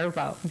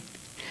Cuervo.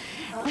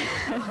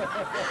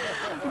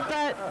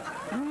 But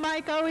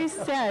Mike always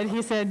said,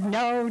 he said,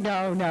 no,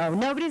 no, no.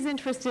 Nobody's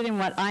interested in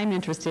what I'm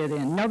interested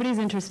in. Nobody's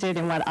interested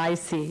in what I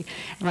see.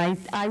 And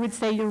I would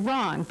say you're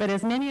wrong. But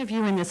as many of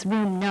you in this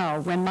room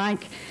know, when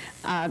Mike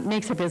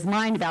makes up his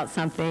mind about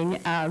something,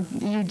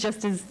 you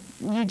just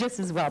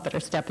as well better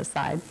step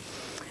aside.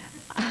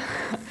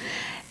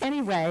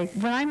 Anyway,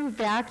 when I moved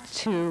back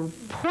to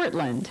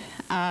Portland,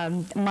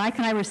 Mike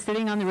and I were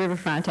sitting on the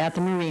riverfront at the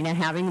marina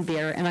having a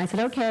beer, and I said,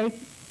 okay,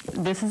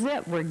 this is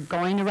it. We're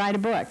going to write a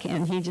book.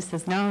 And he just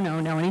says, no, no,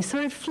 no. And he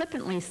sort of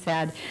flippantly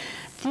said,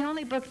 the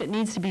only book that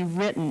needs to be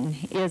written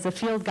is a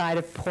field guide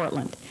of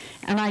Portland.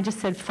 And I just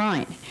said,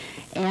 fine.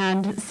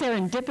 And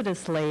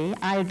serendipitously,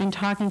 I had been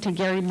talking to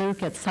Gary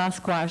Luke at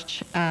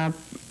Sasquatch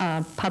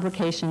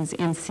Publications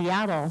in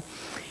Seattle.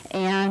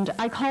 And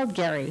I called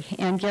Gary,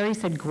 and Gary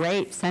said,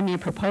 great, send me a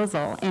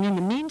proposal. And in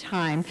the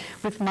meantime,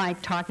 with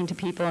Mike talking to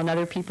people and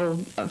other people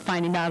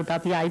finding out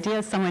about the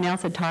idea, someone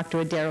else had talked to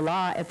Adair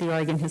Law at the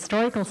Oregon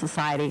Historical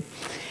Society.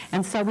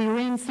 And so we were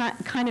in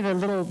kind of a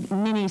little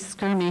mini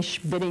skirmish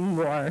bidding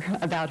war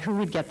about who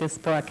would get this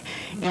book.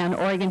 And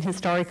Oregon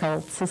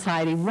Historical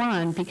Society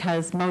won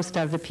because most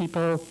of the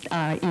people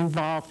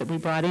involved that we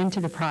brought into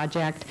the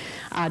project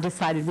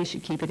decided we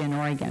should keep it in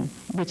Oregon,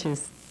 which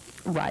is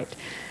right.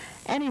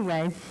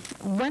 Anyway,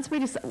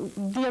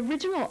 the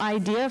original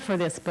idea for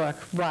this book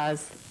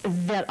was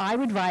that I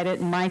would write it,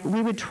 and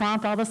we would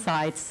tromp all the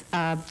sites,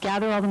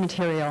 gather all the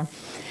material,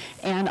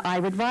 and I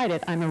would write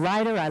it. I'm a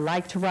writer, I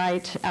like to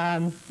write,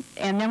 and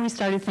then we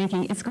started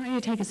thinking, it's going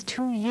to take us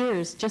 2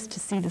 years just to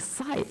see the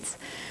sites,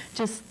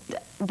 just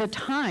the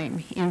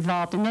time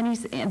involved. And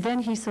then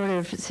he sort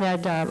of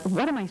said,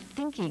 what am I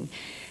thinking?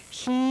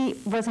 He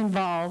was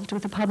involved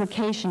with a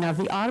publication of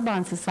the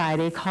Audubon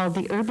Society called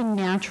The Urban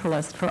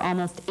Naturalist for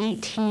almost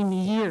 18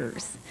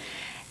 years.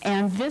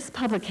 And this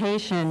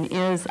publication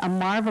is a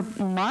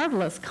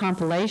marvelous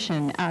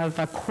compilation of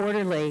a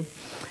quarterly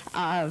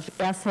of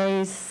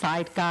essays,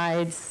 site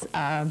guides,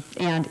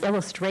 and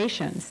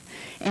illustrations.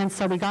 And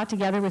so we got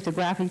together with the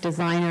graphic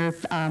designer,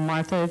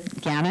 Martha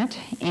Gannett,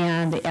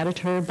 and the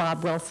editor,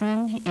 Bob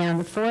Wilson, and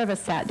the four of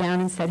us sat down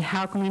and said,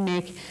 how can we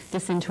make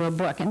this into a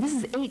book? And this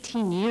is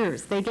 18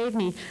 years. They gave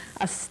me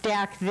a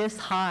stack this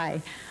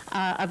high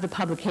of the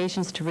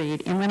publications to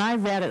read. And when I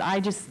read it,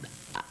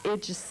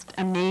 it just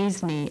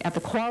amazed me at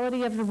the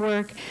quality of the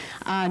work.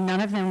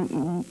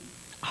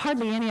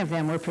 Hardly any of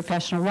them were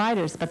professional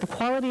writers, but the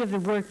quality of the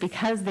work,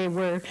 because they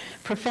were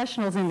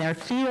professionals in their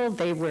field,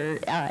 they were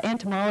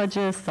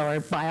entomologists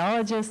or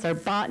biologists or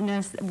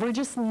botanists, were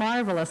just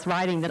marvelous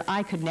writing that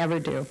I could never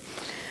do.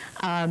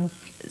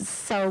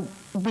 So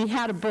we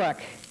had a book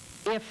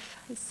if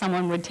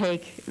someone would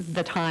take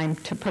the time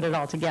to put it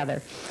all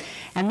together.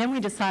 And then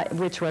we decided,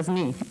 which was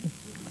me.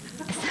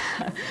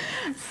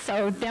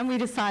 So then we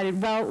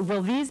decided, well,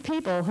 will these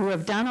people who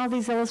have done all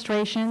these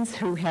illustrations,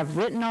 who have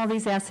written all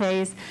these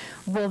essays,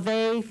 will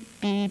they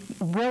be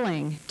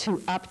willing to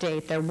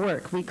update their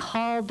work? We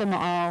called them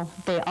all.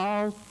 They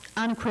all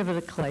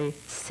unequivocally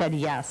said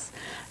yes.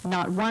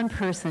 Not one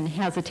person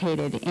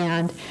hesitated.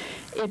 And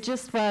it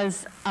just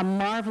was a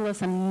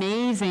marvelous,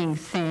 amazing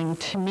thing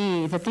to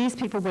me that these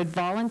people would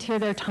volunteer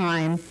their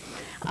time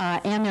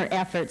and their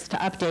efforts to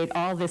update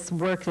all this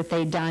work that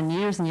they'd done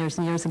years and years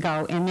and years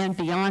ago. And then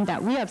beyond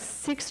that, we have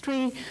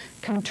 60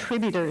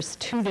 contributors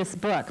to this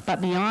book,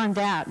 but beyond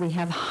that, we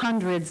have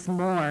hundreds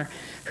more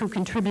who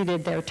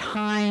contributed their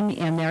time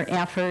and their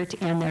effort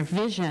and their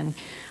vision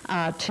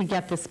to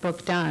get this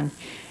book done.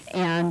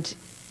 And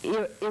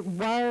it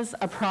was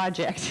a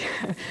project.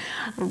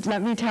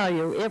 Let me tell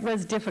you, it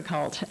was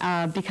difficult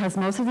because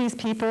most of these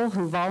people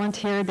who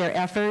volunteered their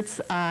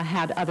efforts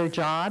had other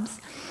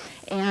jobs,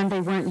 and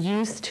they weren't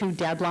used to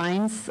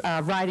deadlines,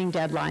 writing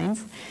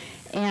deadlines.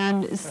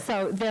 And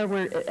so there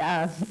were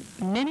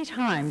many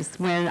times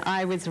when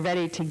I was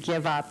ready to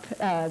give up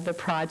the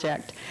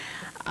project.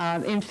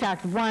 In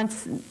fact,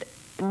 once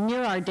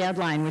near our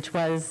deadline, which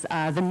was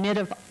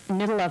the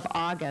middle of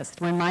August,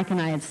 when Mike and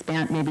I had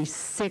spent maybe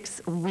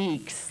 6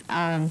 weeks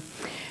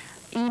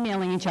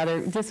emailing each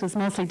other. This was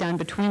mostly done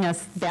between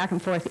us, back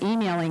and forth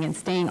emailing and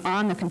staying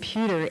on the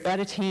computer,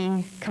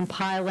 editing,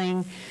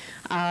 compiling,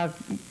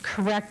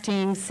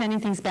 correcting, sending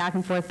things back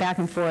and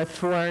forth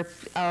for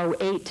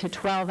 8 to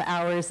 12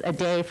 hours a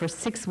day for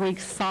 6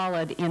 weeks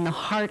solid in the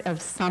heart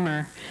of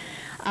summer.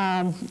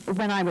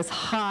 When I was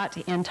hot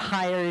and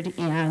tired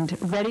and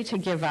ready to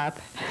give up.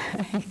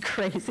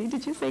 Crazy,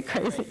 did you say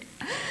crazy?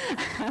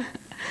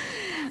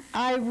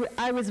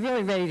 I was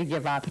really ready to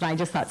give up, and I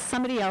just thought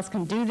somebody else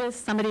can do this,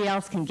 somebody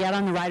else can get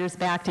on the writer's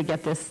back to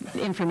get this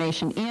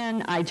information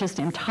in. I just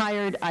am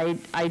tired,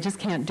 I just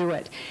can't do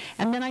it.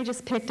 And then I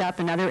just picked up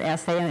another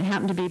essay, and it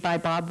happened to be by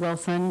Bob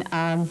Wilson,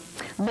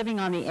 Living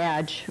on the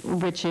Edge,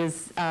 which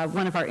is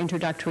one of our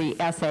introductory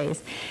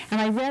essays. And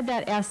I read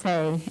that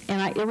essay,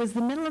 and it was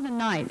the middle of the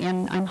night,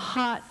 and I'm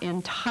hot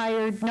and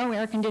tired, no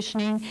air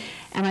conditioning,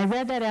 and I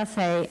read that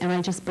essay, and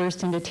I just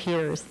burst into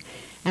tears.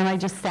 And I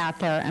just sat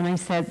there and I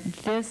said,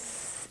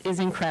 this is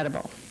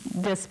incredible.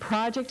 This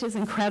project is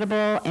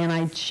incredible, and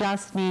I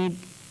just need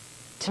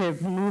to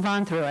move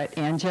on through it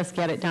and just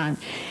get it done.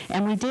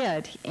 And we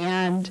did.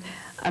 And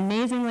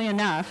amazingly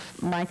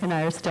enough, Mike and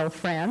I are still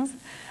friends.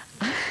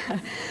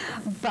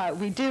 But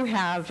we do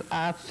have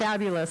a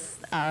fabulous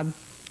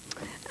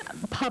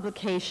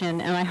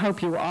publication, and I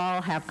hope you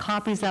all have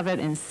copies of it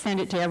and send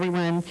it to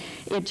everyone.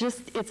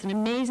 It's an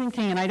amazing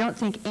thing, and I don't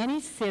think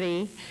any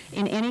city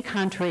in any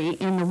country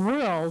in the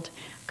world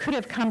could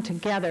have come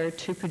together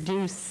to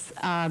produce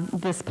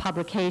this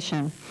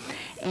publication.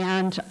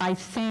 And I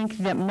think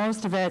that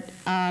most of it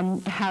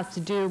has to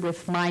do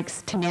with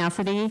Mike's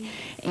tenacity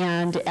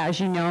and,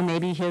 as you know,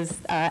 maybe his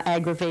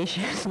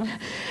aggravation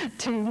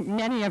to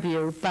many of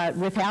you. But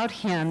without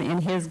him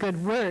and his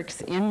good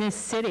works in this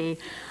city,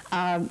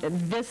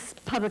 this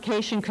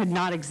publication could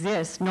not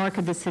exist, nor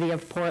could the city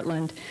of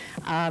Portland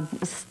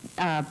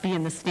be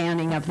in the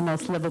standing of the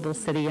most livable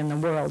city in the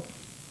world.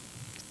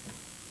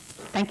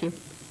 Thank you.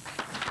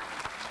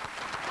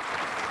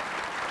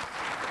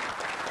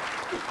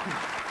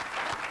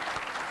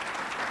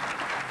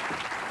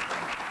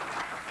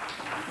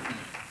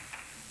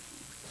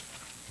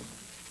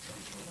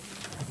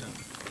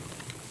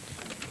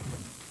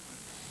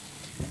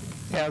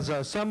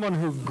 As someone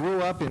who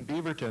grew up in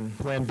Beaverton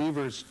when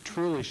beavers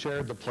truly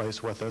shared the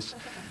place with us,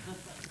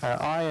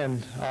 I,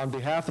 and on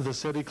behalf of the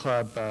City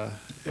Club,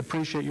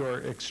 appreciate your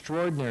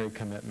extraordinary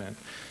commitment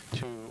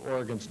to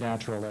Oregon's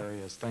natural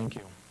areas. Thank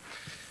you.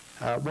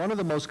 One of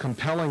the most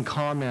compelling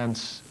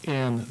comments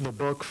in the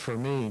book for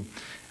me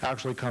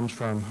actually comes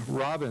from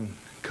Robin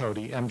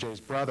Cody, MJ's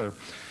brother,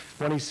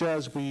 when he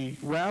says, "We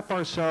wrap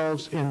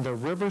ourselves in the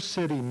River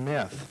City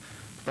myth,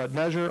 but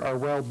measure our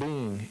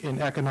well-being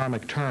in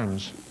economic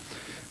terms,"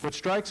 which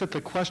strikes at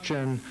the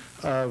question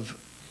of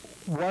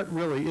what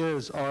really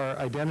is our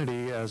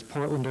identity as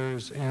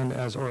Portlanders and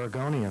as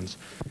Oregonians.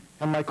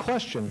 And my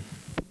question,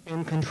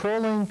 in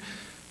controlling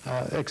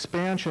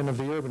expansion of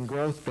the urban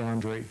growth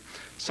boundary,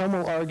 some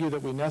will argue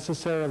that we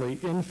necessarily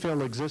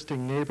infill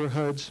existing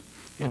neighborhoods,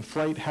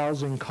 inflate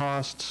housing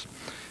costs,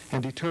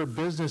 and deter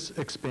business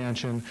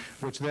expansion,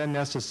 which then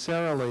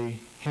necessarily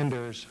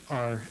hinders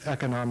our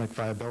economic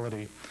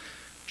viability.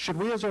 Should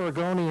we as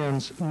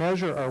Oregonians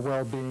measure our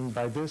well-being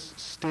by this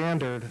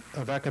standard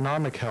of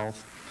economic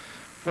health,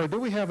 or do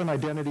we have an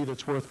identity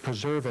that's worth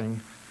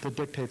preserving that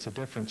dictates a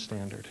different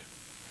standard?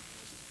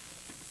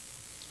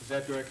 Is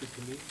that directed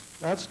to me?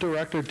 That's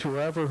directed to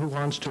whoever who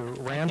wants to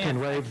rant and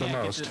rave the I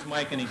can't most. get this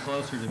mic any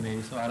closer to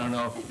me, so I don't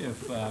know if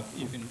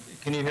you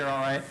can you hear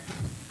all right?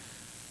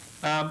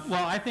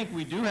 Well, I think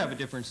we do have a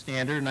different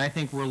standard, and I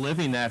think we're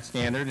living that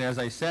standard. And as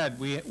I said,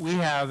 we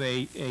have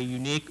a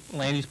unique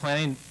land use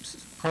planning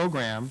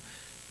program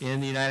in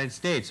the United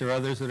States. There are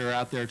others that are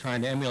out there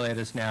trying to emulate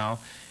us now.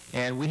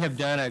 And we have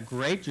done a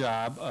great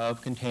job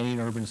of containing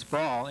urban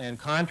sprawl. And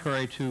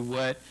contrary to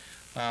what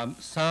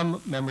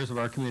some members of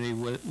our community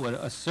would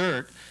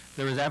assert,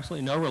 there is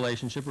absolutely no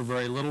relationship or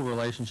very little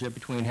relationship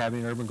between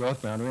having an urban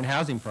growth boundary and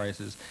housing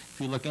prices.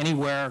 If you look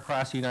anywhere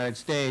across the United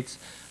States,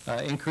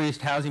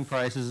 increased housing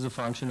prices is a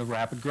function of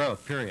rapid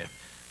growth, period.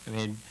 I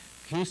mean,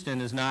 Houston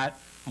is not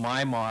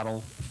my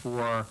model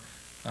for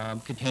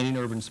containing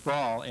urban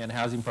sprawl, and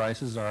housing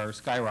prices are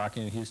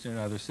skyrocketing in Houston and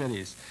other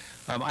cities.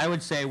 I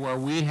would say where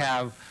we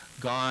have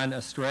gone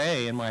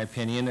astray, in my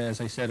opinion,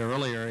 as I said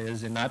earlier,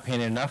 is in not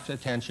paying enough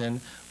attention,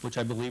 which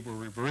I believe we're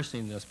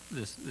reversing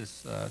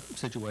this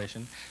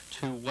situation,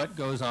 to what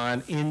goes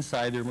on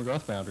inside the urban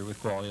growth boundary with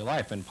quality of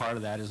life. And part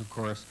of that is, of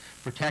course,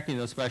 protecting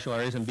those special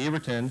areas. In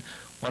Beaverton,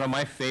 one of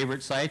my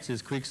favorite sites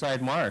is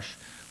Creekside Marsh,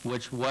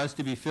 which was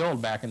to be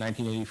filled back in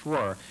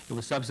 1984. It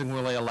was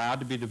subsequently allowed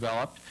to be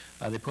developed.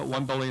 They put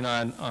one building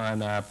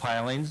on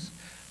pilings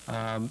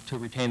to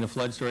retain the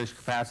flood storage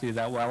capacity of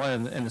that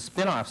wetland. And the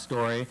spin-off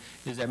story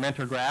is that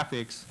Mentor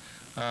Graphics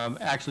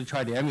actually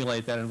tried to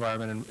emulate that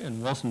environment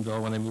in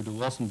Wilsonville when they moved to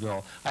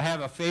Wilsonville. I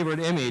have a favorite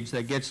image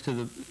that gets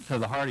to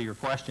the heart of your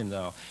question,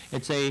 though.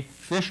 It's a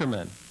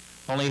fisherman,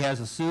 only he has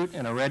a suit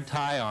and a red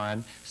tie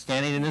on,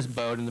 standing in his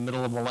boat in the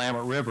middle of the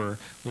Willamette River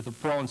with the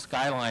Portland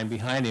skyline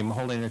behind him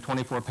holding a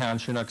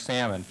 24-pound Chinook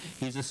salmon.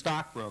 He's a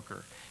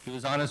stockbroker. He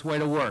was on his way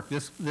to work.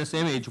 This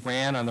image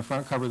ran on the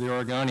front cover of the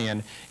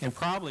Oregonian in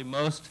probably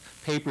most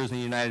papers in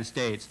the United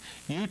States.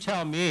 You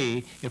tell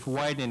me if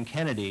White and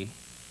Kennedy,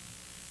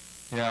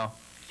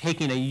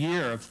 taking a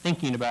year of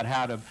thinking about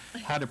how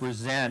to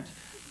present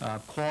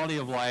quality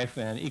of life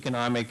and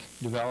economic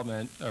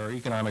development or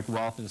economic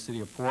wealth in the city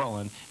of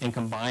Portland and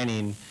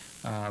combining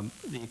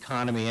the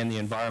economy and the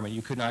environment,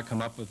 you could not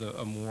come up with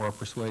a more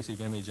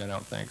persuasive image, I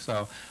don't think.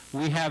 So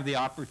we have the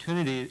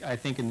opportunity, I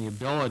think, and the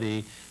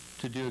ability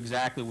to do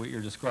exactly what you're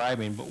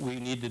describing, but we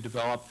need to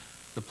develop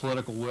the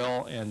political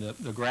will and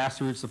the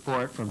grassroots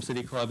support from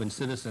City Club and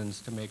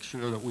citizens to make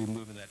sure that we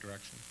move in that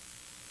direction.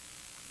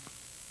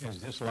 Is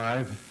this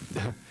live?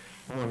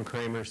 Owen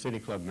Kramer, City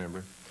Club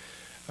member.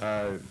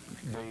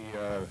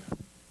 The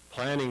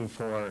planning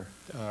for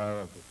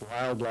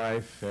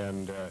wildlife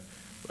and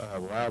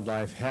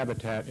wildlife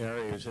habitat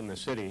areas in the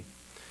city,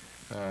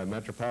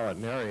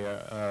 metropolitan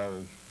area,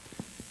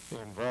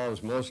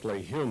 involves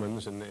mostly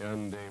humans, and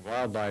the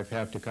wildlife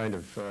have to kind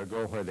of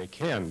go where they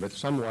can, but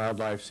some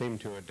wildlife seem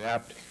to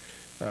adapt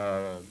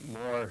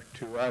more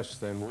to us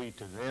than we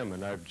to them.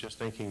 And I'm just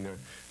thinking that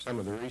some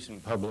of the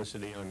recent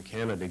publicity on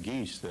Canada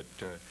geese that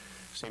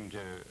seem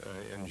to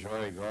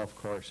enjoy golf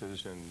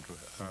courses and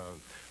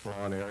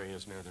lawn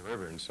areas near the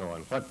river and so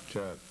on.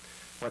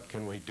 What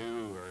can we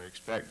do or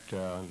expect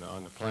on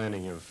the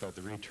planning of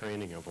the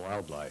retraining of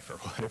wildlife, or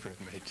whatever it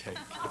may take?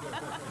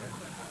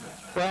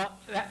 Well,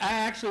 I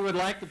actually would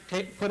like to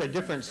put a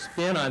different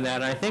spin on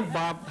that. I think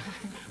Bob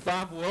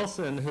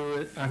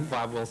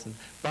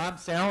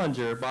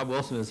Salinger, Bob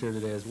Wilson is here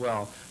today as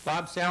well.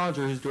 Bob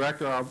Salinger, who's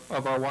director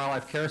of our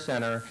Wildlife Care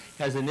Center,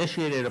 has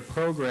initiated a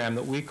program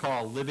that we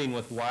call Living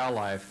with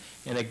Wildlife,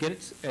 and it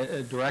gets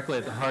directly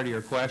at the heart of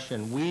your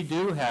question. We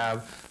do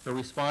have a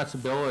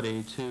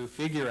responsibility to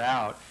figure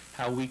out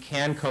how we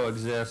can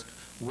coexist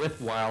with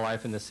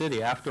wildlife in the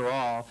city. After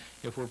all,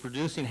 if we're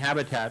producing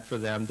habitat for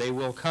them, they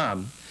will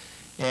come.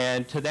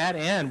 And to that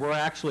end, we're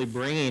actually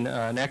bringing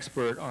an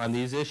expert on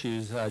these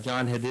issues,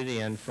 John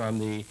Hadidian from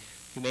the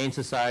Humane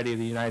Society of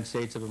the United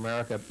States of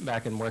America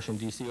back in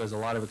Washington, D.C., who has a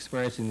lot of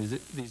experience in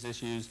these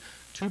issues,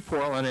 to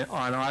Portland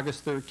on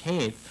August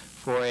 13th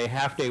for a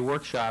half-day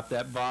workshop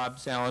that Bob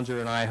Salinger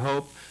and I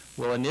hope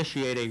will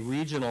initiate a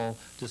regional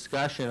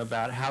discussion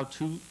about how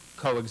to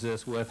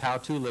coexist with, how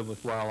to live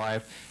with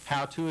wildlife,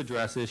 how to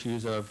address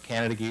issues of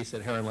Canada geese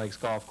at Heron Lakes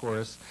Golf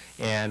Course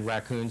and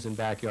raccoons in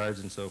backyards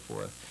and so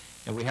forth.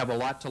 And we have a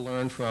lot to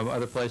learn from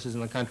other places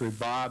in the country.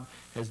 Bob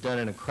has done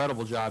an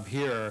incredible job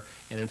here,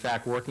 and in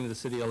fact working with the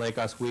city of Lake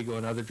Oswego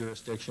and other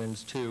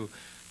jurisdictions to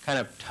kind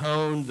of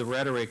tone the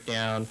rhetoric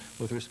down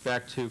with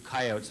respect to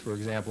coyotes, for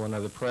example, and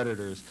other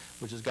predators,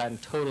 which has gotten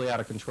totally out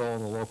of control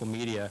in the local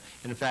media.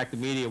 And in fact, the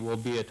media will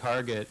be a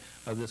target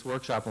of this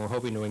workshop, and we're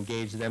hoping to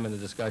engage them in the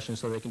discussion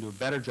so they can do a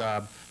better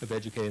job of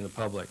educating the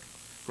public.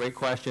 Great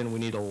question. We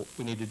need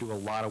to do a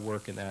lot of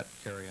work in that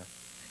area.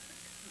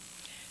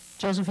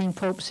 Josephine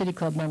Pope, City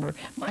Club member.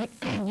 Mike,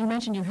 you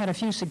mentioned you had a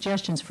few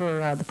suggestions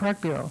for the Park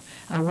Bureau.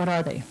 What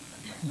are they?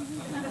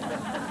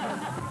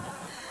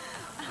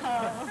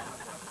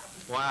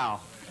 Wow.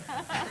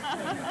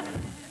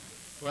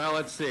 Well,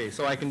 let's see.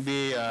 So I can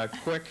be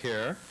quick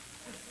here.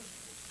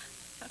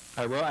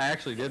 I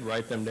actually did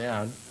write them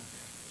down.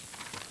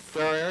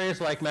 There are areas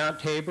like Mount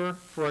Tabor,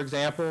 for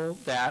example,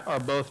 that are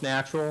both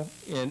natural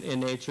in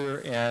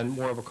nature and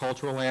more of a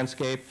cultural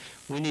landscape.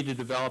 We need to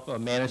develop a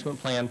management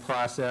plan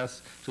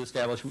process to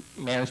establish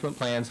management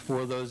plans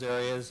for those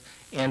areas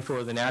and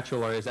for the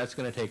natural areas. That's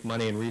going to take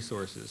money and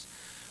resources.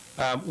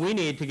 We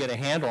need to get a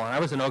handle on. I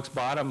was in Oaks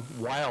Bottom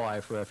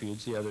Wildlife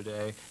Refuge the other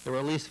day. There were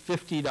at least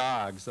 50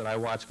 dogs that I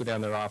watched go down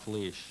there off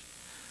leash.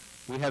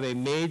 We have a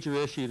major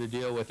issue to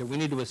deal with, and we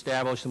need to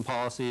establish some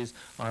policies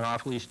on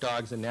off-leash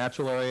dogs in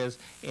natural areas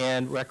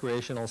and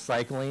recreational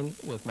cycling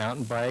with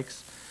mountain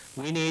bikes.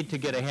 We need to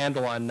get a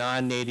handle on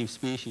non-native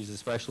species,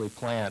 especially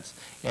plants.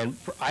 And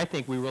I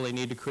think we really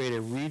need to create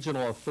a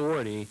regional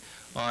authority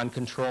on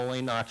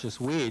controlling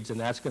noxious weeds, and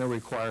that's going to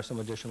require some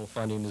additional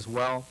funding as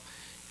well.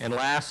 And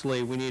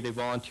lastly, we need a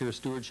volunteer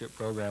stewardship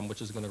program,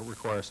 which is going to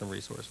require some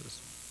resources.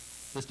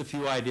 Just a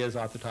few ideas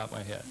off the top of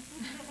my head.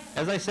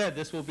 As I said,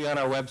 this will be on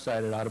our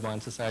website at Audubon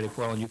Society of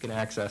Portland. You can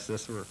access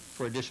this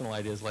for additional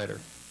ideas later.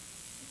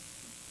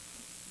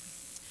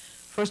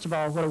 First of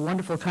all, what a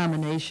wonderful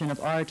combination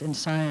of art and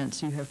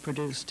science you have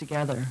produced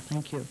together.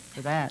 Thank you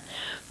for that.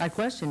 My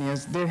question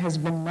is, there has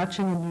been much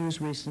in the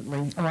news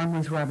recently, I'm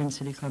Ruth Robbins,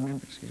 City Club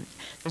member, excuse me.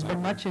 There's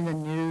been much in the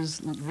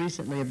news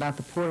recently about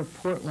the Port of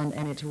Portland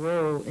and its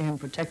role in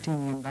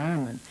protecting the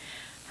environment.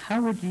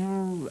 How would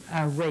you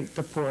rate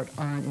the port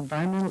on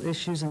environmental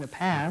issues in the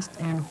past,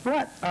 and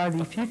what are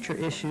the future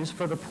issues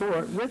for the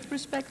port with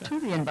respect to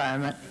the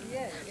environment?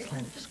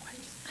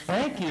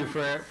 Thank you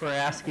for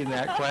asking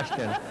that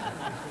question.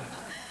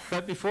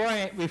 But before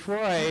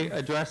I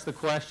address the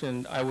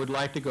question, I would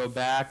like to go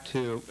back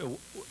to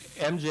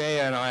MJ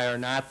and I are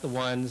not the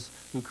ones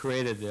who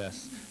created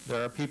this.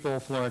 There are people,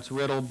 Florence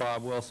Riddle,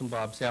 Bob Wilson,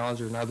 Bob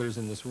Salinger, and others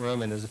in this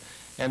room, and as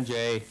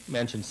MJ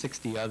mentioned,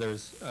 60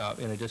 others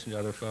in addition to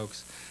other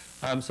folks.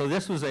 So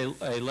this was a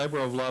labor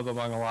of love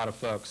among a lot of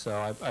folks,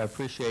 so I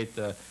appreciate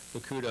the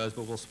kudos,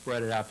 but we'll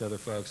spread it out to other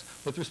folks.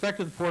 With respect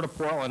to the Port of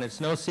Portland, it's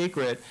no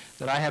secret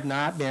that I have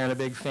not been a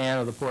big fan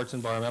of the port's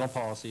environmental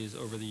policies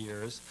over the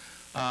years.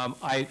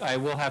 I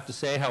will have to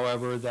say,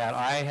 however, that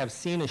I have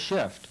seen a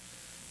shift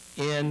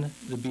in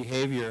the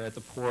behavior at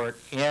the port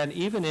and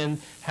even in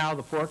how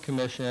the Port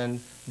Commission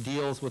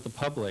deals with the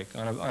public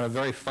on a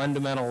very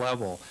fundamental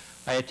level.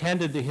 I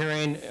attended the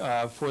hearing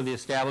for the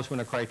establishment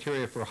of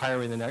criteria for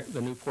hiring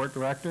the new port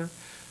director.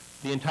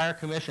 The entire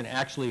commission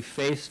actually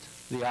faced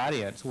the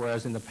audience,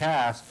 whereas in the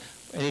past,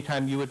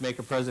 anytime you would make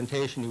a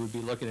presentation, you would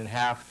be looking at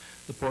half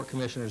the port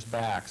commissioners'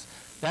 backs.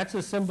 That's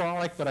a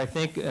symbolic, but I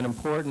think an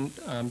important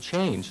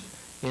change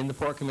in the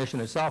Port Commission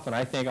itself, and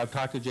I think I've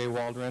talked to Jay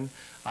Waldron.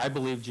 I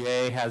believe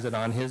Jay has it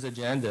on his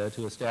agenda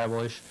to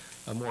establish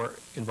a more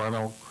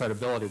environmental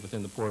credibility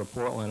within the Port of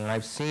Portland, and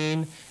I've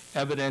seen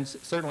evidence,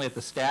 certainly at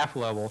the staff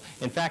level.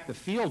 In fact, the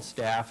field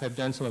staff have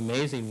done some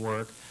amazing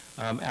work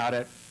out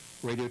at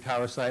Radio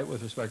Tower site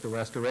with respect to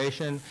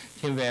restoration.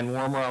 Tim Van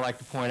Warmer, I like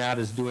to point out,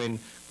 is doing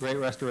great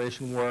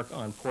restoration work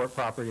on port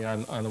property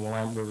on the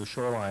Willamette River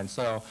shoreline.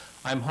 So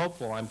I'm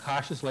hopeful. I'm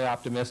cautiously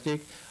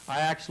optimistic.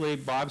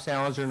 Bob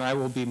Salinger and I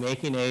will be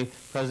making a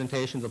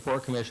presentation to the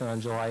Port Commission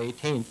on July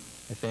 18th,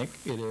 I think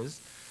it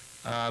is,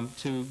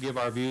 to give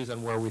our views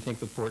on where we think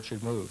the port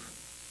should move.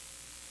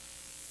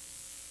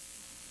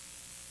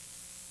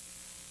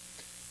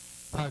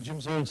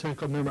 Jim Zorn, City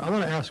Club member. I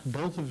want to ask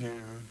both of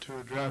you to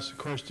address a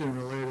question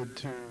related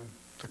to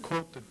the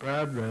quote that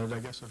Brad read, I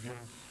guess, of your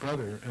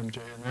brother, MJ,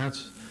 and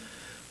that's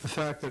the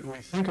fact that we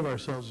think of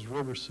ourselves as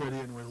River City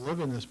and we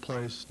live in this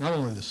place, not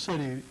only the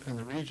city and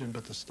the region,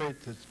 but the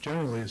state that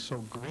generally is so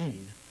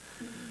green.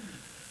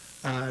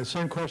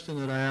 Same question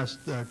that I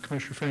asked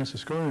Commissioner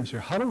Francis Gordon here.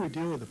 How do we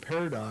deal with the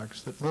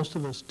paradox that most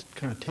of us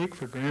kind of take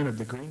for granted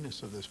the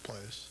greenness of this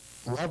place,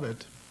 love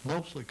it,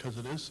 mostly because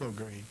it is so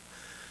green.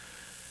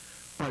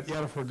 But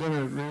yet if we're going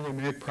to really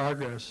make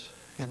progress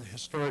in the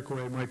historic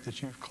way, Mike,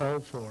 that you've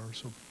called for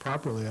so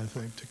properly, I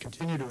think, to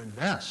continue to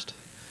invest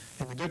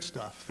in the good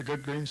stuff, the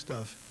good green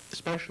stuff,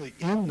 especially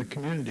in the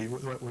community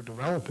with what we're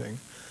developing,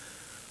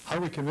 how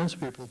do we convince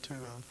people to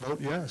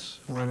vote yes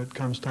when it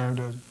comes time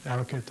to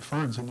allocate the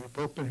funds? And you've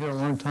both been here a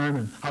long time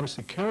and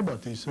obviously care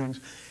about these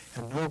things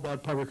and know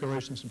about public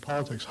relations and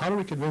politics. How do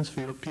we convince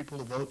people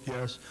to vote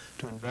yes,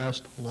 to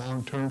invest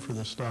long-term for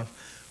this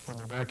stuff when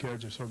their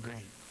backyards are so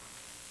green?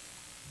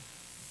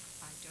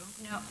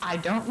 I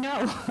don't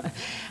know.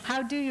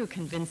 How do you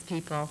convince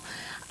people?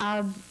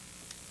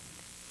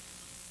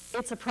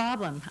 It's a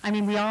problem. I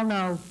mean, we all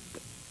know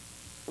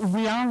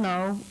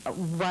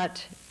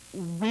what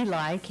we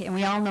like, and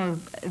we all know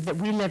that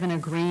we live in a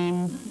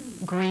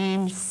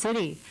green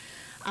city,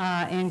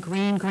 and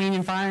green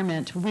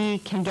environment. We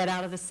can get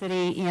out of the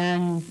city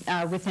in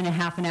within a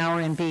half an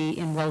hour and be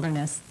in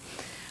wilderness.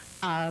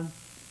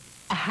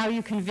 How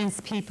you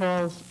convince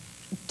people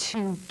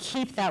to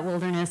keep that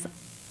wilderness,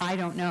 I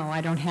don't know.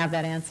 I don't have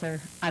that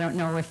answer. I don't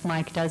know if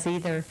Mike does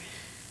either.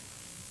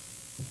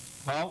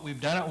 Well,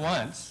 we've done it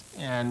once,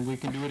 and we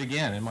can do it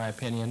again, in my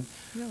opinion.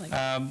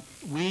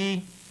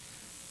 Really?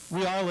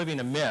 We are living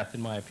a myth,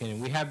 in my opinion.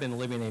 We have been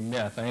living a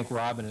myth. I think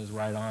Robin is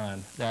right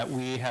on, that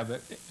we have,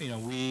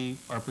 we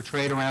are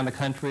portrayed around the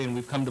country, and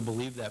we've come to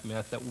believe that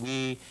myth, that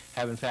we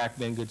have, in fact,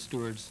 been good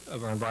stewards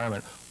of our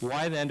environment.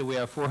 Why then do we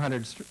have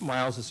 400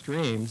 miles of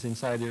streams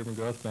inside the urban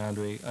growth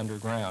boundary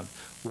underground?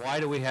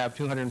 Why do we have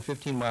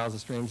 215 miles of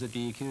streams that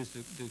DEQ has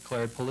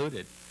declared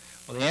polluted?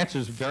 Well, the answer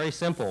is very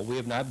simple. We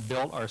have not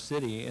built our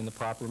city in the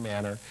proper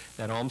manner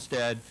that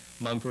Olmsted,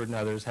 Mumford, and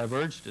others have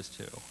urged us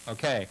to.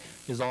 Okay,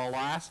 is all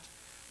lost?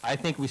 I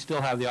think we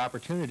still have the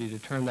opportunity to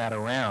turn that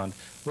around.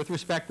 With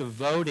respect to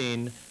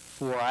voting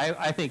for,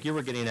 I think you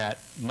were getting at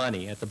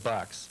money, at the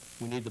bucks.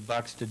 We need the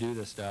bucks to do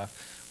this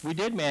stuff. We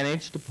did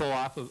manage to pull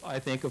off, I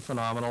think, a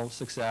phenomenal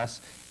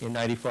success in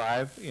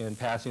 '95 in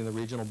passing the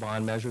regional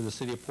bond measure. The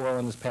city of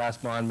Portland has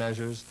passed bond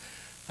measures.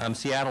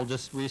 Seattle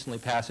just recently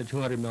passed a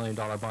 $200 million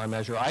bond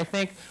measure. I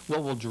think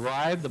what will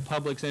drive the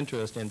public's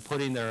interest in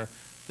putting their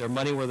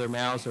money where their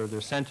mouths or their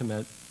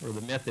sentiment, or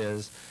the myth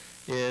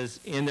is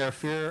in their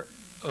fear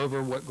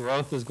over what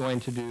growth is going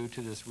to do to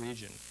this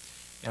region.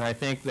 And I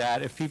think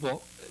that if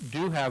people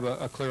do have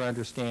a clear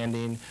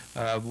understanding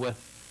of with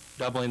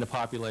doubling the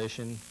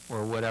population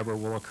or whatever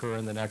will occur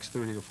in the next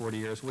 30 or 40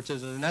 years, which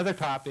is another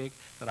topic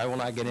that I will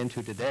not get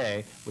into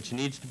today, which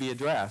needs to be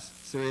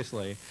addressed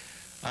seriously,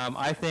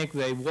 I think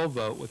they will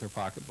vote with their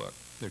pocketbook,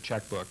 their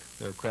checkbook,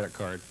 their credit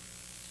card.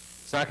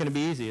 It's not going to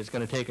be easy. It's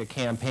going to take a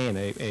campaign,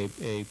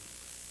 a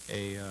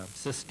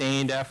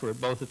sustained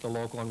effort, both at the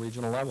local and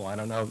regional level. I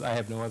don't know. I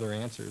have no other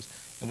answers.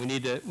 And we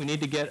need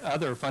to get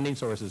other funding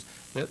sources.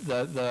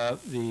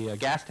 The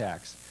gas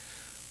tax,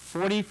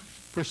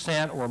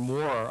 40% or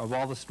more of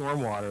all the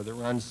stormwater that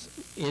runs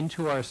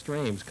into our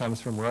streams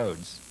comes from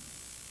roads.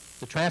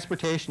 The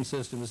transportation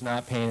system is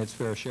not paying its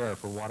fair share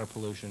for water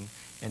pollution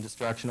and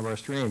destruction of our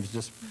streams,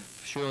 just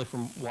surely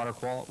from water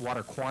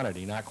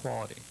quantity, not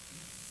quality.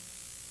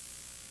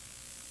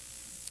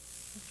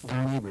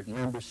 Don Ebert,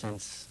 member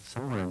since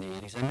somewhere in the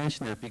 80s. I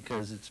mention that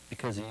because it's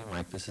because of you,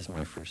 Mike. This is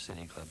my first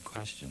City Club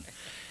question.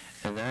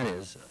 And that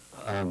is,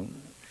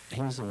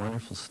 he was a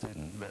wonderful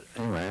student. But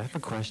anyway, I have a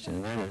question,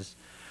 and that is,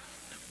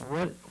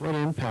 what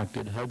impact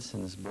did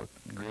Hudson's book,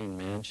 Green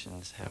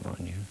Mansions, have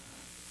on you?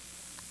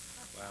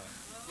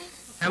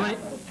 Wow.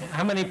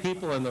 How many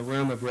people in the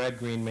room have read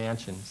Green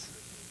Mansions?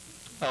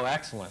 Oh,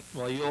 excellent.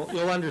 Well,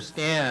 you'll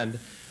understand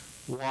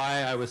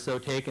why I was so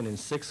taken in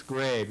 6th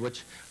grade,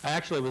 which I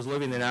actually was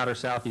living in outer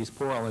southeast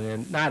Portland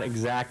in not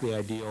exactly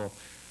ideal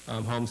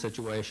home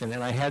situation.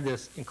 And I had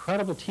this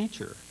incredible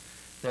teacher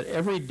that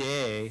every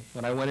day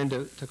when I went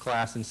into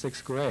class in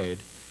 6th grade,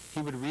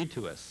 he would read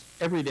to us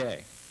every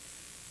day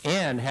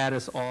and had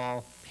us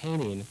all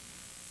painting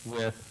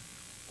with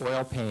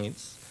oil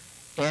paints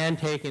and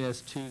taking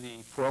us to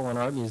the Portland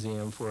Art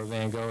Museum for a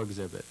Van Gogh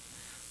exhibit.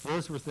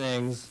 Those were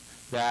things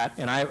that,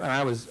 and I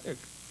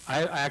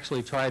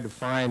actually tried to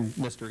find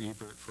Mr.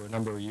 Ebert for a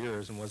number of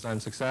years and was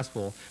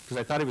unsuccessful because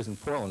I thought he was in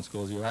Portland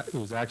schools. He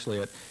was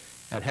actually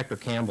at Hector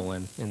Campbell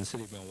in the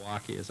city of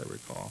Milwaukee, as I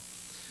recall.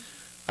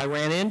 I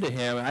ran into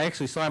him. I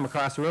actually saw him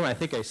across the room. I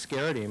think I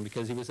scared him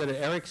because he was at an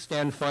Eric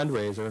Sten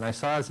fundraiser, and I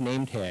saw his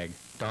name tag,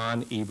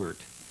 Don Ebert.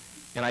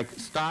 And I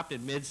stopped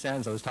in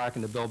mid-sentence. I was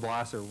talking to Bill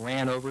Blosser,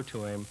 ran over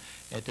to him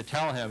and to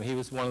tell him he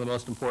was one of the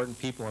most important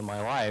people in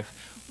my life.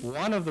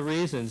 One of the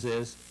reasons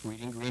is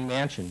reading Green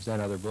Mansions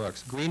and other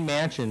books. Green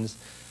Mansions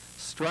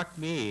struck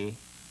me.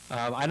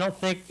 I don't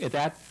think at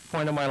that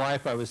point in my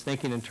life I was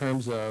thinking in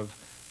terms of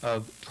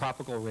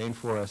tropical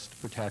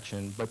rainforest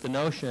protection, but the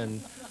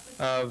notion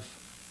of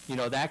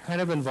that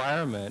kind of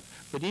environment,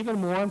 but even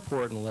more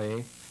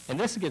importantly, and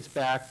this gets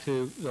back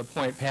to the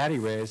point Patty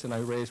raised and I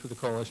raised with the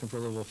Coalition for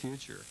a Livable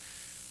Future,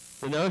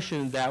 the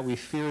notion that we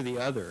fear the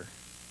other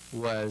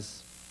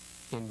was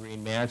in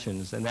Green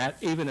Mansions, and that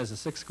even as a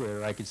 6th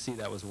grader I could see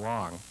that was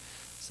wrong.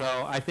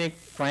 So I think,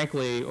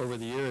 frankly, over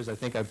the years, I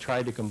think I've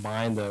tried to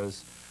combine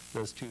those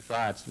two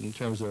thoughts in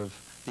terms of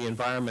the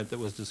environment that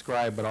was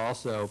described, but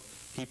also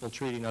people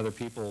treating other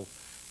people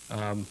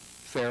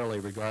fairly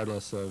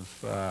regardless of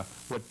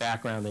what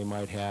background they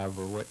might have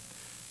or what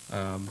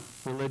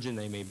religion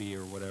they may be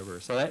or whatever.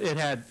 So that it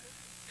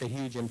a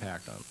huge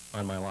impact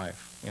on my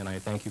life. And I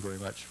thank you very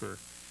much for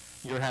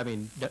your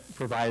having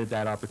provided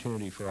that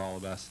opportunity for all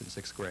of us in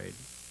 6th grade.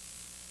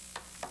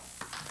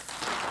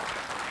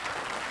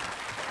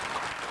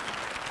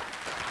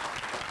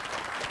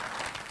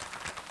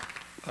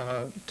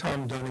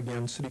 Tom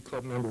Dunnigan, City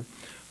Club member.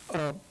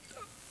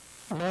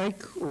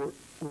 Mike or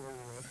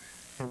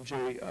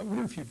M.J., I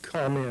wonder if you'd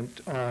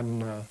comment on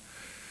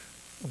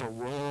the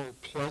role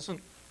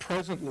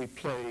presently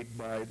played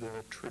by the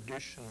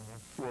traditional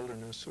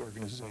wilderness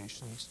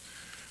organizations,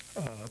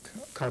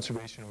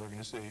 conservation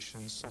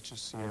organizations such as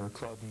Sierra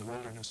Club and the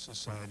Wilderness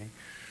Society.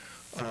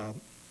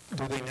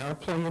 Do they now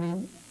play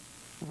any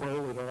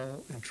role at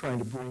all in trying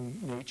to bring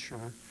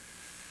nature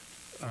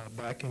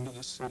back into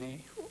the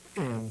city,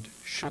 and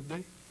should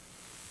they?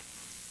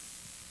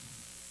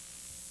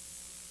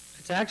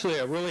 It's actually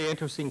a really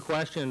interesting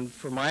question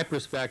from my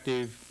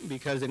perspective,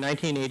 because in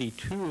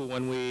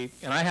 1982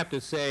 and I have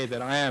to say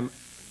that I am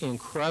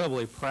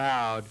incredibly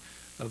proud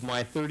of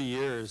my 30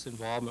 years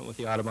involvement with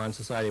the Audubon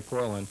Society of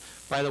Portland.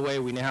 By the way,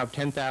 we now have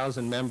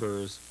 10,000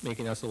 members,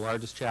 making us the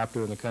largest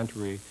chapter in the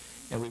country,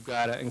 and we've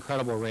got an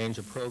incredible range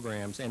of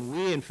programs. And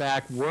we, in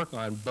fact, work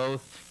on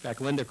both. In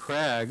fact, Linda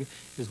Craig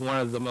is one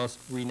of the most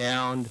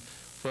renowned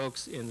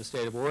folks in the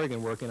state of Oregon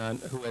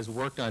who has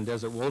worked on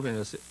desert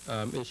wilderness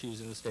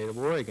issues in the state of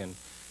Oregon.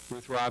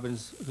 Ruth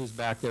Robbins, who's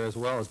back there as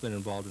well, has been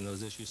involved in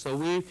those issues. So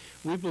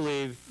we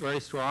believe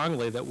very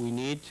strongly that we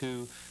need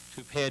to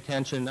pay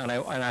attention, and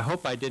I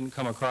hope I didn't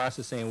come across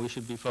as saying we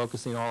should be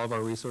focusing all of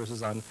our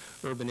resources on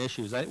urban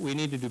issues. We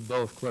need to do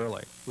both,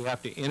 clearly. We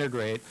have to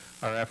integrate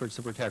our efforts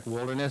to protect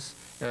wilderness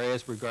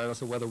areas,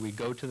 regardless of whether we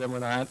go to them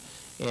or not,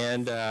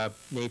 and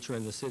nature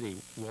in the city,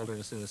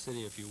 wilderness in the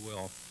city, if you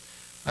will.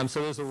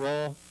 So there's a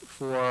role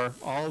for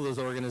all of those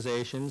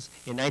organizations.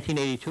 In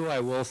 1982,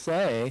 I will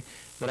say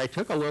that I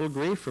took a little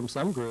grief from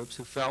some groups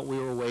who felt we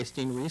were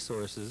wasting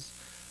resources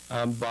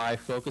by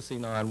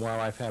focusing on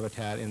wildlife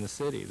habitat in the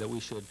city, that we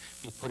should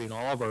be putting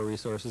all of our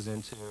resources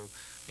into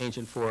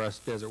ancient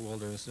forest, desert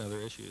wilderness, and other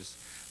issues.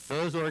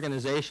 Those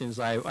organizations,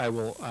 I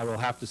will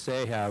have to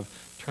say, have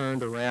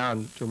turned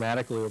around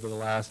dramatically over the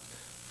last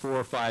 4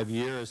 or 5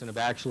 years and have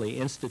actually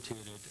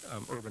instituted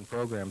urban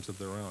programs of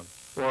their own,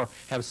 or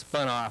have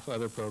spun off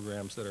other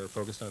programs that are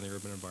focused on the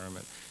urban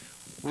environment.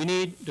 We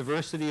need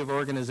diversity of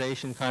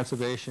organization,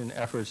 conservation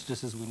efforts,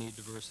 just as we need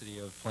diversity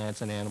of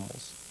plants and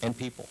animals and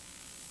people.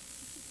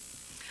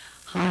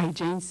 Hi,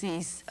 Jane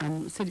Cease,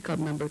 City Club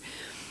member.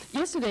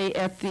 Yesterday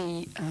at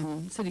the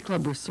City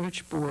Club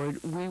Research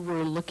Board, we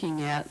were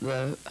looking at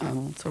the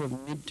sort of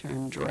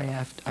midterm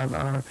draft of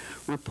our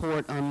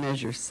report on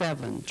Measure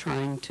 7,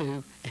 trying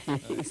to,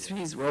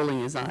 he's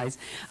rolling his eyes,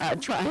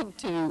 trying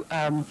to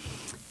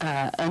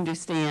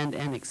understand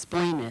and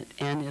explain it.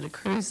 And it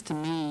occurs to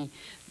me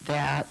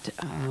that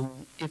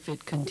if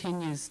it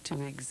continues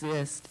to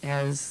exist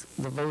as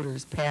the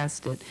voters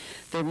passed it,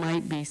 there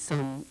might be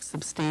some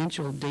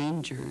substantial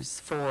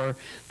dangers for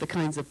the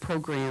kinds of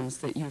programs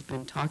that you've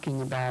been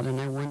talking about, and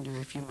I wonder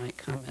if you might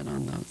comment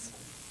on those.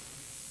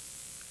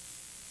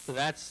 So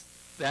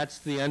that's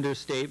the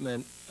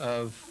understatement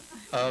of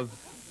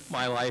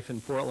my life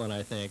in Portland,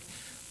 I think.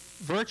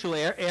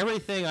 Virtually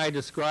everything I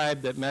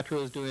described that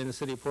Metro is doing, the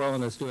City of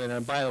Portland is doing,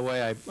 and by the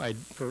way, I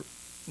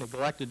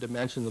neglected to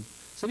mention the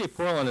City of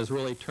Portland has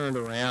really turned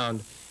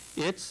around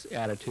its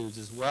attitudes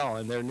as well,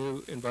 and their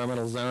new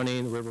environmental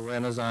zoning, the River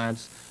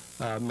Renaissance,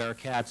 Mayor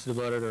Katz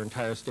devoted her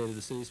entire State of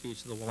the City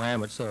speech to the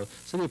Willamette. So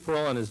City of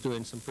Portland is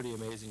doing some pretty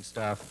amazing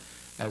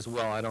stuff as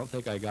well. I don't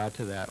think I got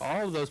to that.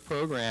 All of those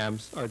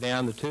programs are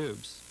down the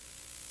tubes,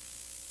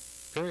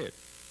 period.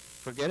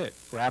 Forget it.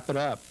 Wrap it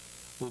up.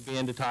 We'll be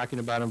into talking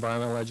about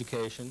environmental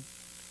education,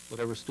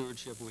 whatever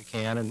stewardship we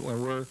can, and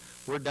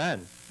we're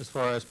done as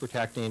far as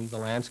protecting the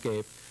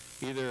landscape,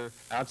 either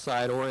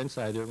outside or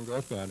inside the urban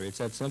growth boundary. It's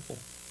that simple.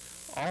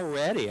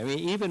 Already, I mean,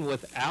 even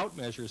without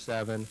Measure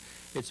 7,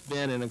 it's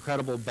been an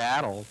incredible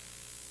battle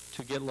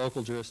to get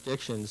local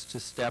jurisdictions to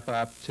step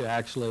up to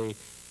actually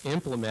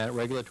implement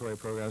regulatory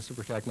programs to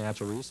protect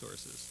natural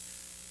resources.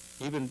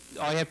 Even,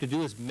 all you have to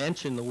do is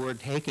mention the word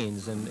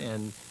takings,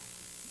 and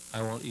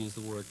I won't use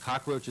the word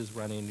cockroaches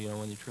running,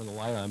 when you turn the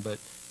light on, but,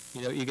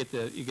 you get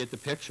the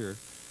picture.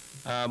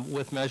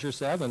 With Measure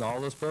 7, all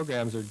those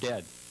programs are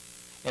dead.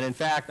 And in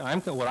fact,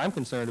 what I'm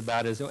concerned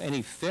about is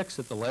any fix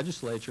that the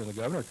legislature and the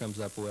governor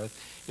comes up with.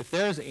 If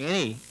there's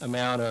any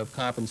amount of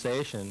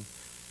compensation,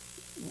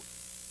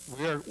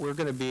 we're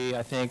going to be,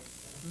 I think,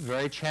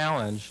 very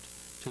challenged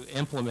to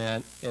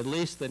implement at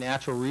least the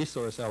natural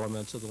resource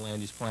elements of the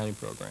land use planning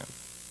program.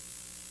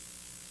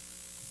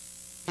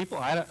 People,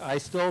 I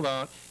still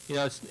don't,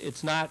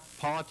 it's not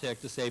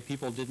politic to say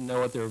people didn't know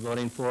what they were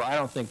voting for. I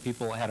don't think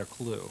people had a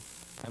clue.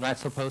 I'm not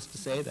supposed to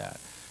say that.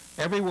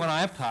 Everyone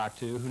I've talked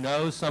to who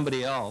knows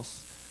somebody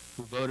else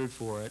who voted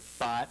for it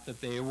thought that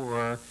they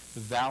were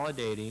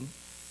validating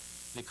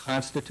the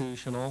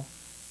constitutional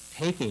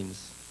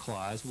takings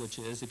clause, which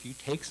is if you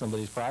take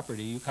somebody's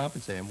property, you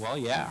compensate them. Well,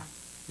 yeah,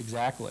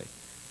 exactly.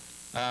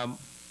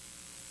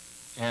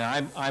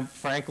 And I'm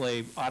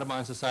frankly,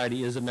 Audubon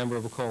Society is a member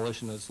of a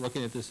coalition that's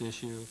looking at this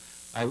issue.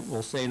 I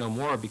will say no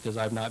more because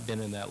I've not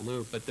been in that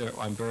loop, but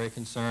I'm very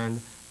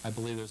concerned. I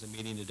believe there's a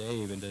meeting today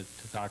even to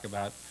talk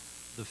about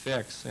the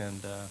fix,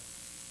 and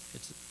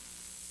it's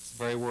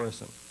very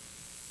worrisome.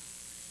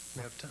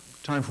 We have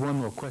time for one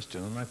more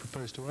question, and I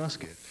propose to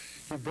ask it.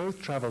 You've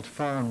both traveled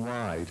far and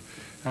wide,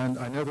 and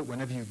I know that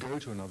whenever you go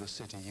to another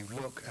city, you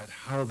look at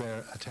how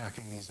they're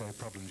attacking these very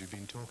problems you've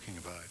been talking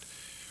about.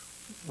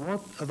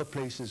 What are the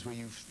places where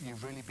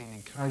you've really been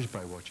encouraged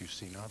by what you've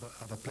seen? Are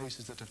there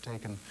places that have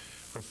taken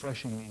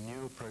refreshingly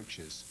new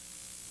approaches?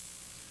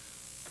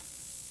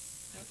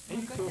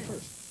 You go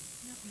first.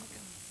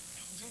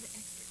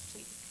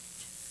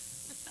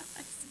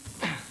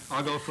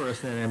 I'll go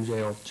first, then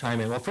MJ will chime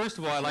in. Well, first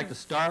of all, I'd like to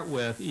start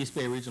with East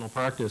Bay Regional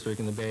Park District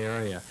in the Bay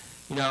Area.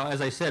 You know,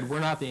 as I said, we're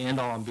not the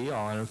end-all and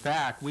be-all, and in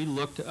fact, we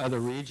look to other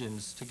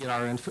regions to get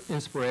our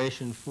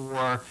inspiration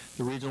for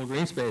the regional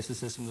green spaces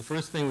system. The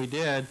first thing we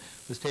did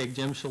was take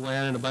Jim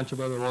Shalin and a bunch of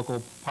other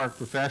local park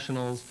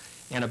professionals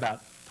and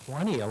about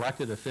 20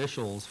 elected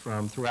officials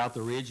from throughout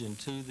the region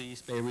to the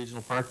East Bay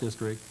Regional Park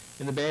District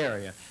in the Bay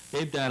Area.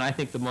 They've done, I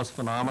think, the most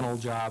phenomenal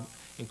job,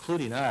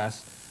 including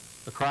us,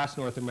 across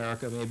North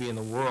America, maybe in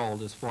the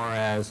world, as far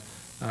as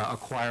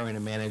acquiring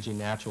and managing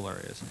natural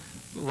areas.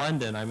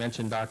 London, I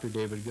mentioned Dr.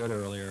 David Good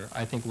earlier.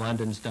 I think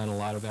London's done a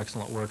lot of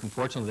excellent work.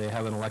 Unfortunately, they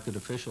have an elected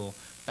official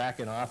back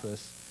in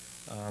office,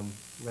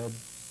 Red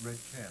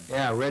Ken.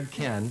 Yeah, Red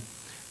Ken,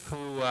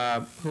 who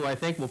I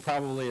think will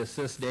probably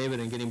assist David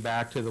in getting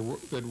back to the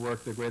good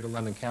work the Greater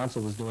London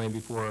Council was doing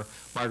before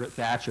Margaret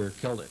Thatcher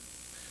killed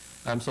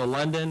it. So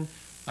London,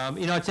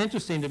 you know, it's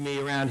interesting to me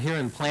around here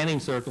in planning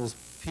circles,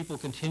 people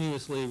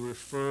continuously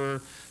refer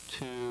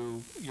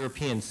to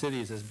European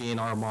cities as being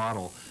our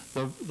model.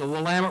 The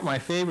Willamette, my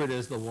favorite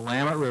is the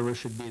Willamette River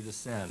should be the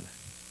Seine.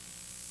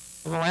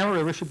 The Willamette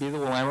River should be the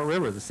Willamette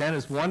River. The Seine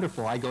is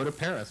wonderful. I go to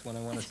Paris when I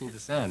want to see the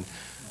Seine.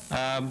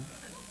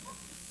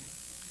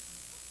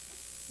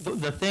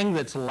 The thing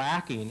that's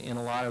lacking in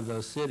a lot of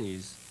those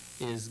cities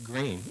is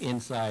green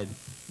inside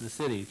the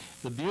city.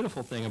 The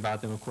beautiful thing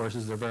about them, of course,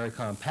 is they're very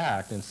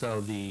compact, and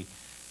so the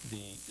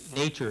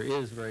nature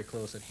is very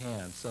close at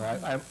hand. So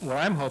what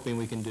I'm hoping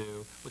we can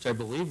do, which I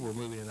believe we're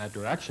moving in that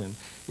direction,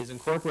 is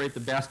incorporate the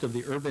best of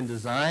the urban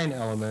design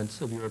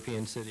elements of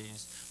European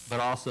cities,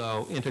 but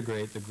also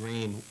integrate the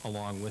green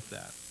along with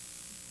that.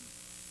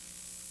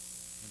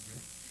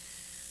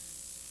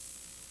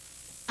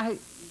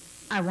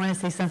 I want to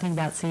say something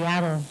about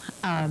Seattle.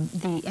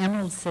 The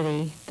Emerald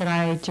City that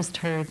I just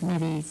heard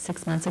maybe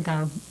 6 months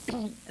ago,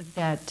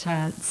 that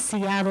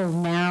Seattle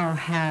now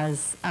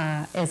has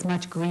as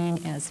much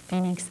green as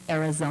Phoenix,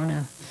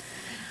 Arizona,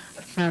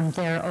 from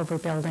their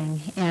overbuilding.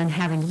 And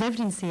having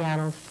lived in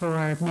Seattle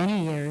for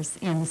many years,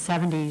 in the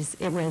 70s,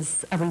 it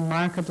was a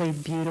remarkably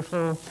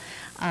beautiful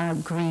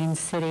green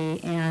city,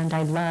 and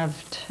I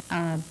loved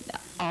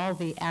all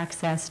the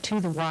access to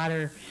the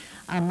water.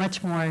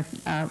 Much more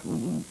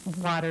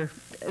water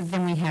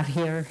than we have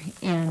here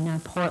in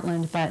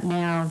Portland, but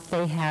now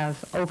they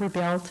have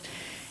overbuilt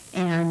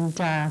and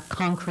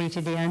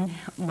concreted in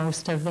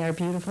most of their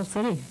beautiful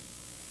city.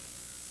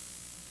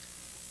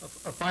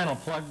 A final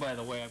plug, by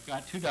the way, I've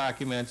got 2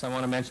 documents. I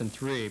want to mention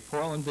 3.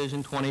 Portland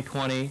Vision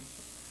 2020,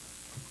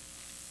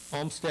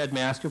 Homestead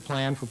Master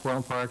Plan for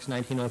Portland Parks,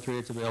 1903.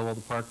 It's available at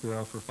the Park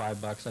Bureau for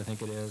 $5, I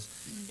think it is.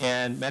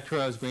 And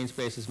Metro's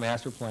Greenspaces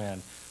Master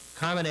Plan.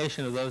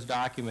 Combination of those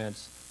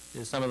documents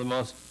is some of the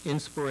most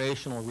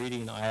inspirational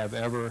reading I have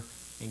ever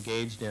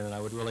engaged in, and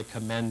I would really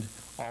commend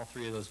all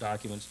 3 of those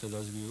documents to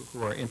those of you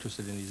who are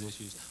interested in these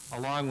issues,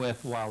 along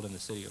with Wild in the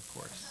City, of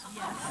course.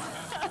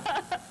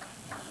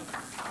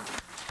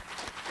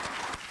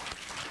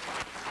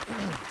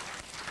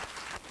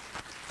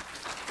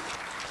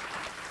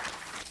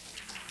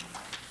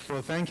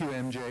 Well, thank you,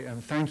 MJ,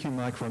 and thank you,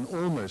 Mike, for an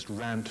almost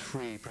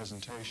rant-free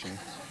presentation.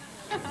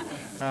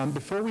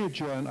 Before we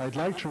adjourn, I'd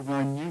like to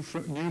remind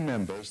new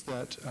members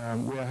that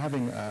we are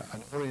having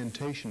an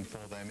orientation for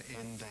them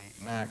in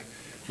the MAC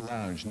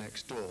lounge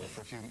next door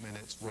for a few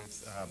minutes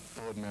with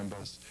board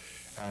members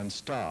and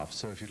staff.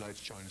 So if you'd like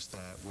to join us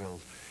there, we'll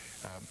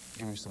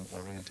give you some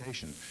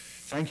orientation.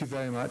 Thank you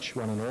very much,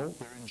 one and all.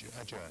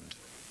 We're adjourned.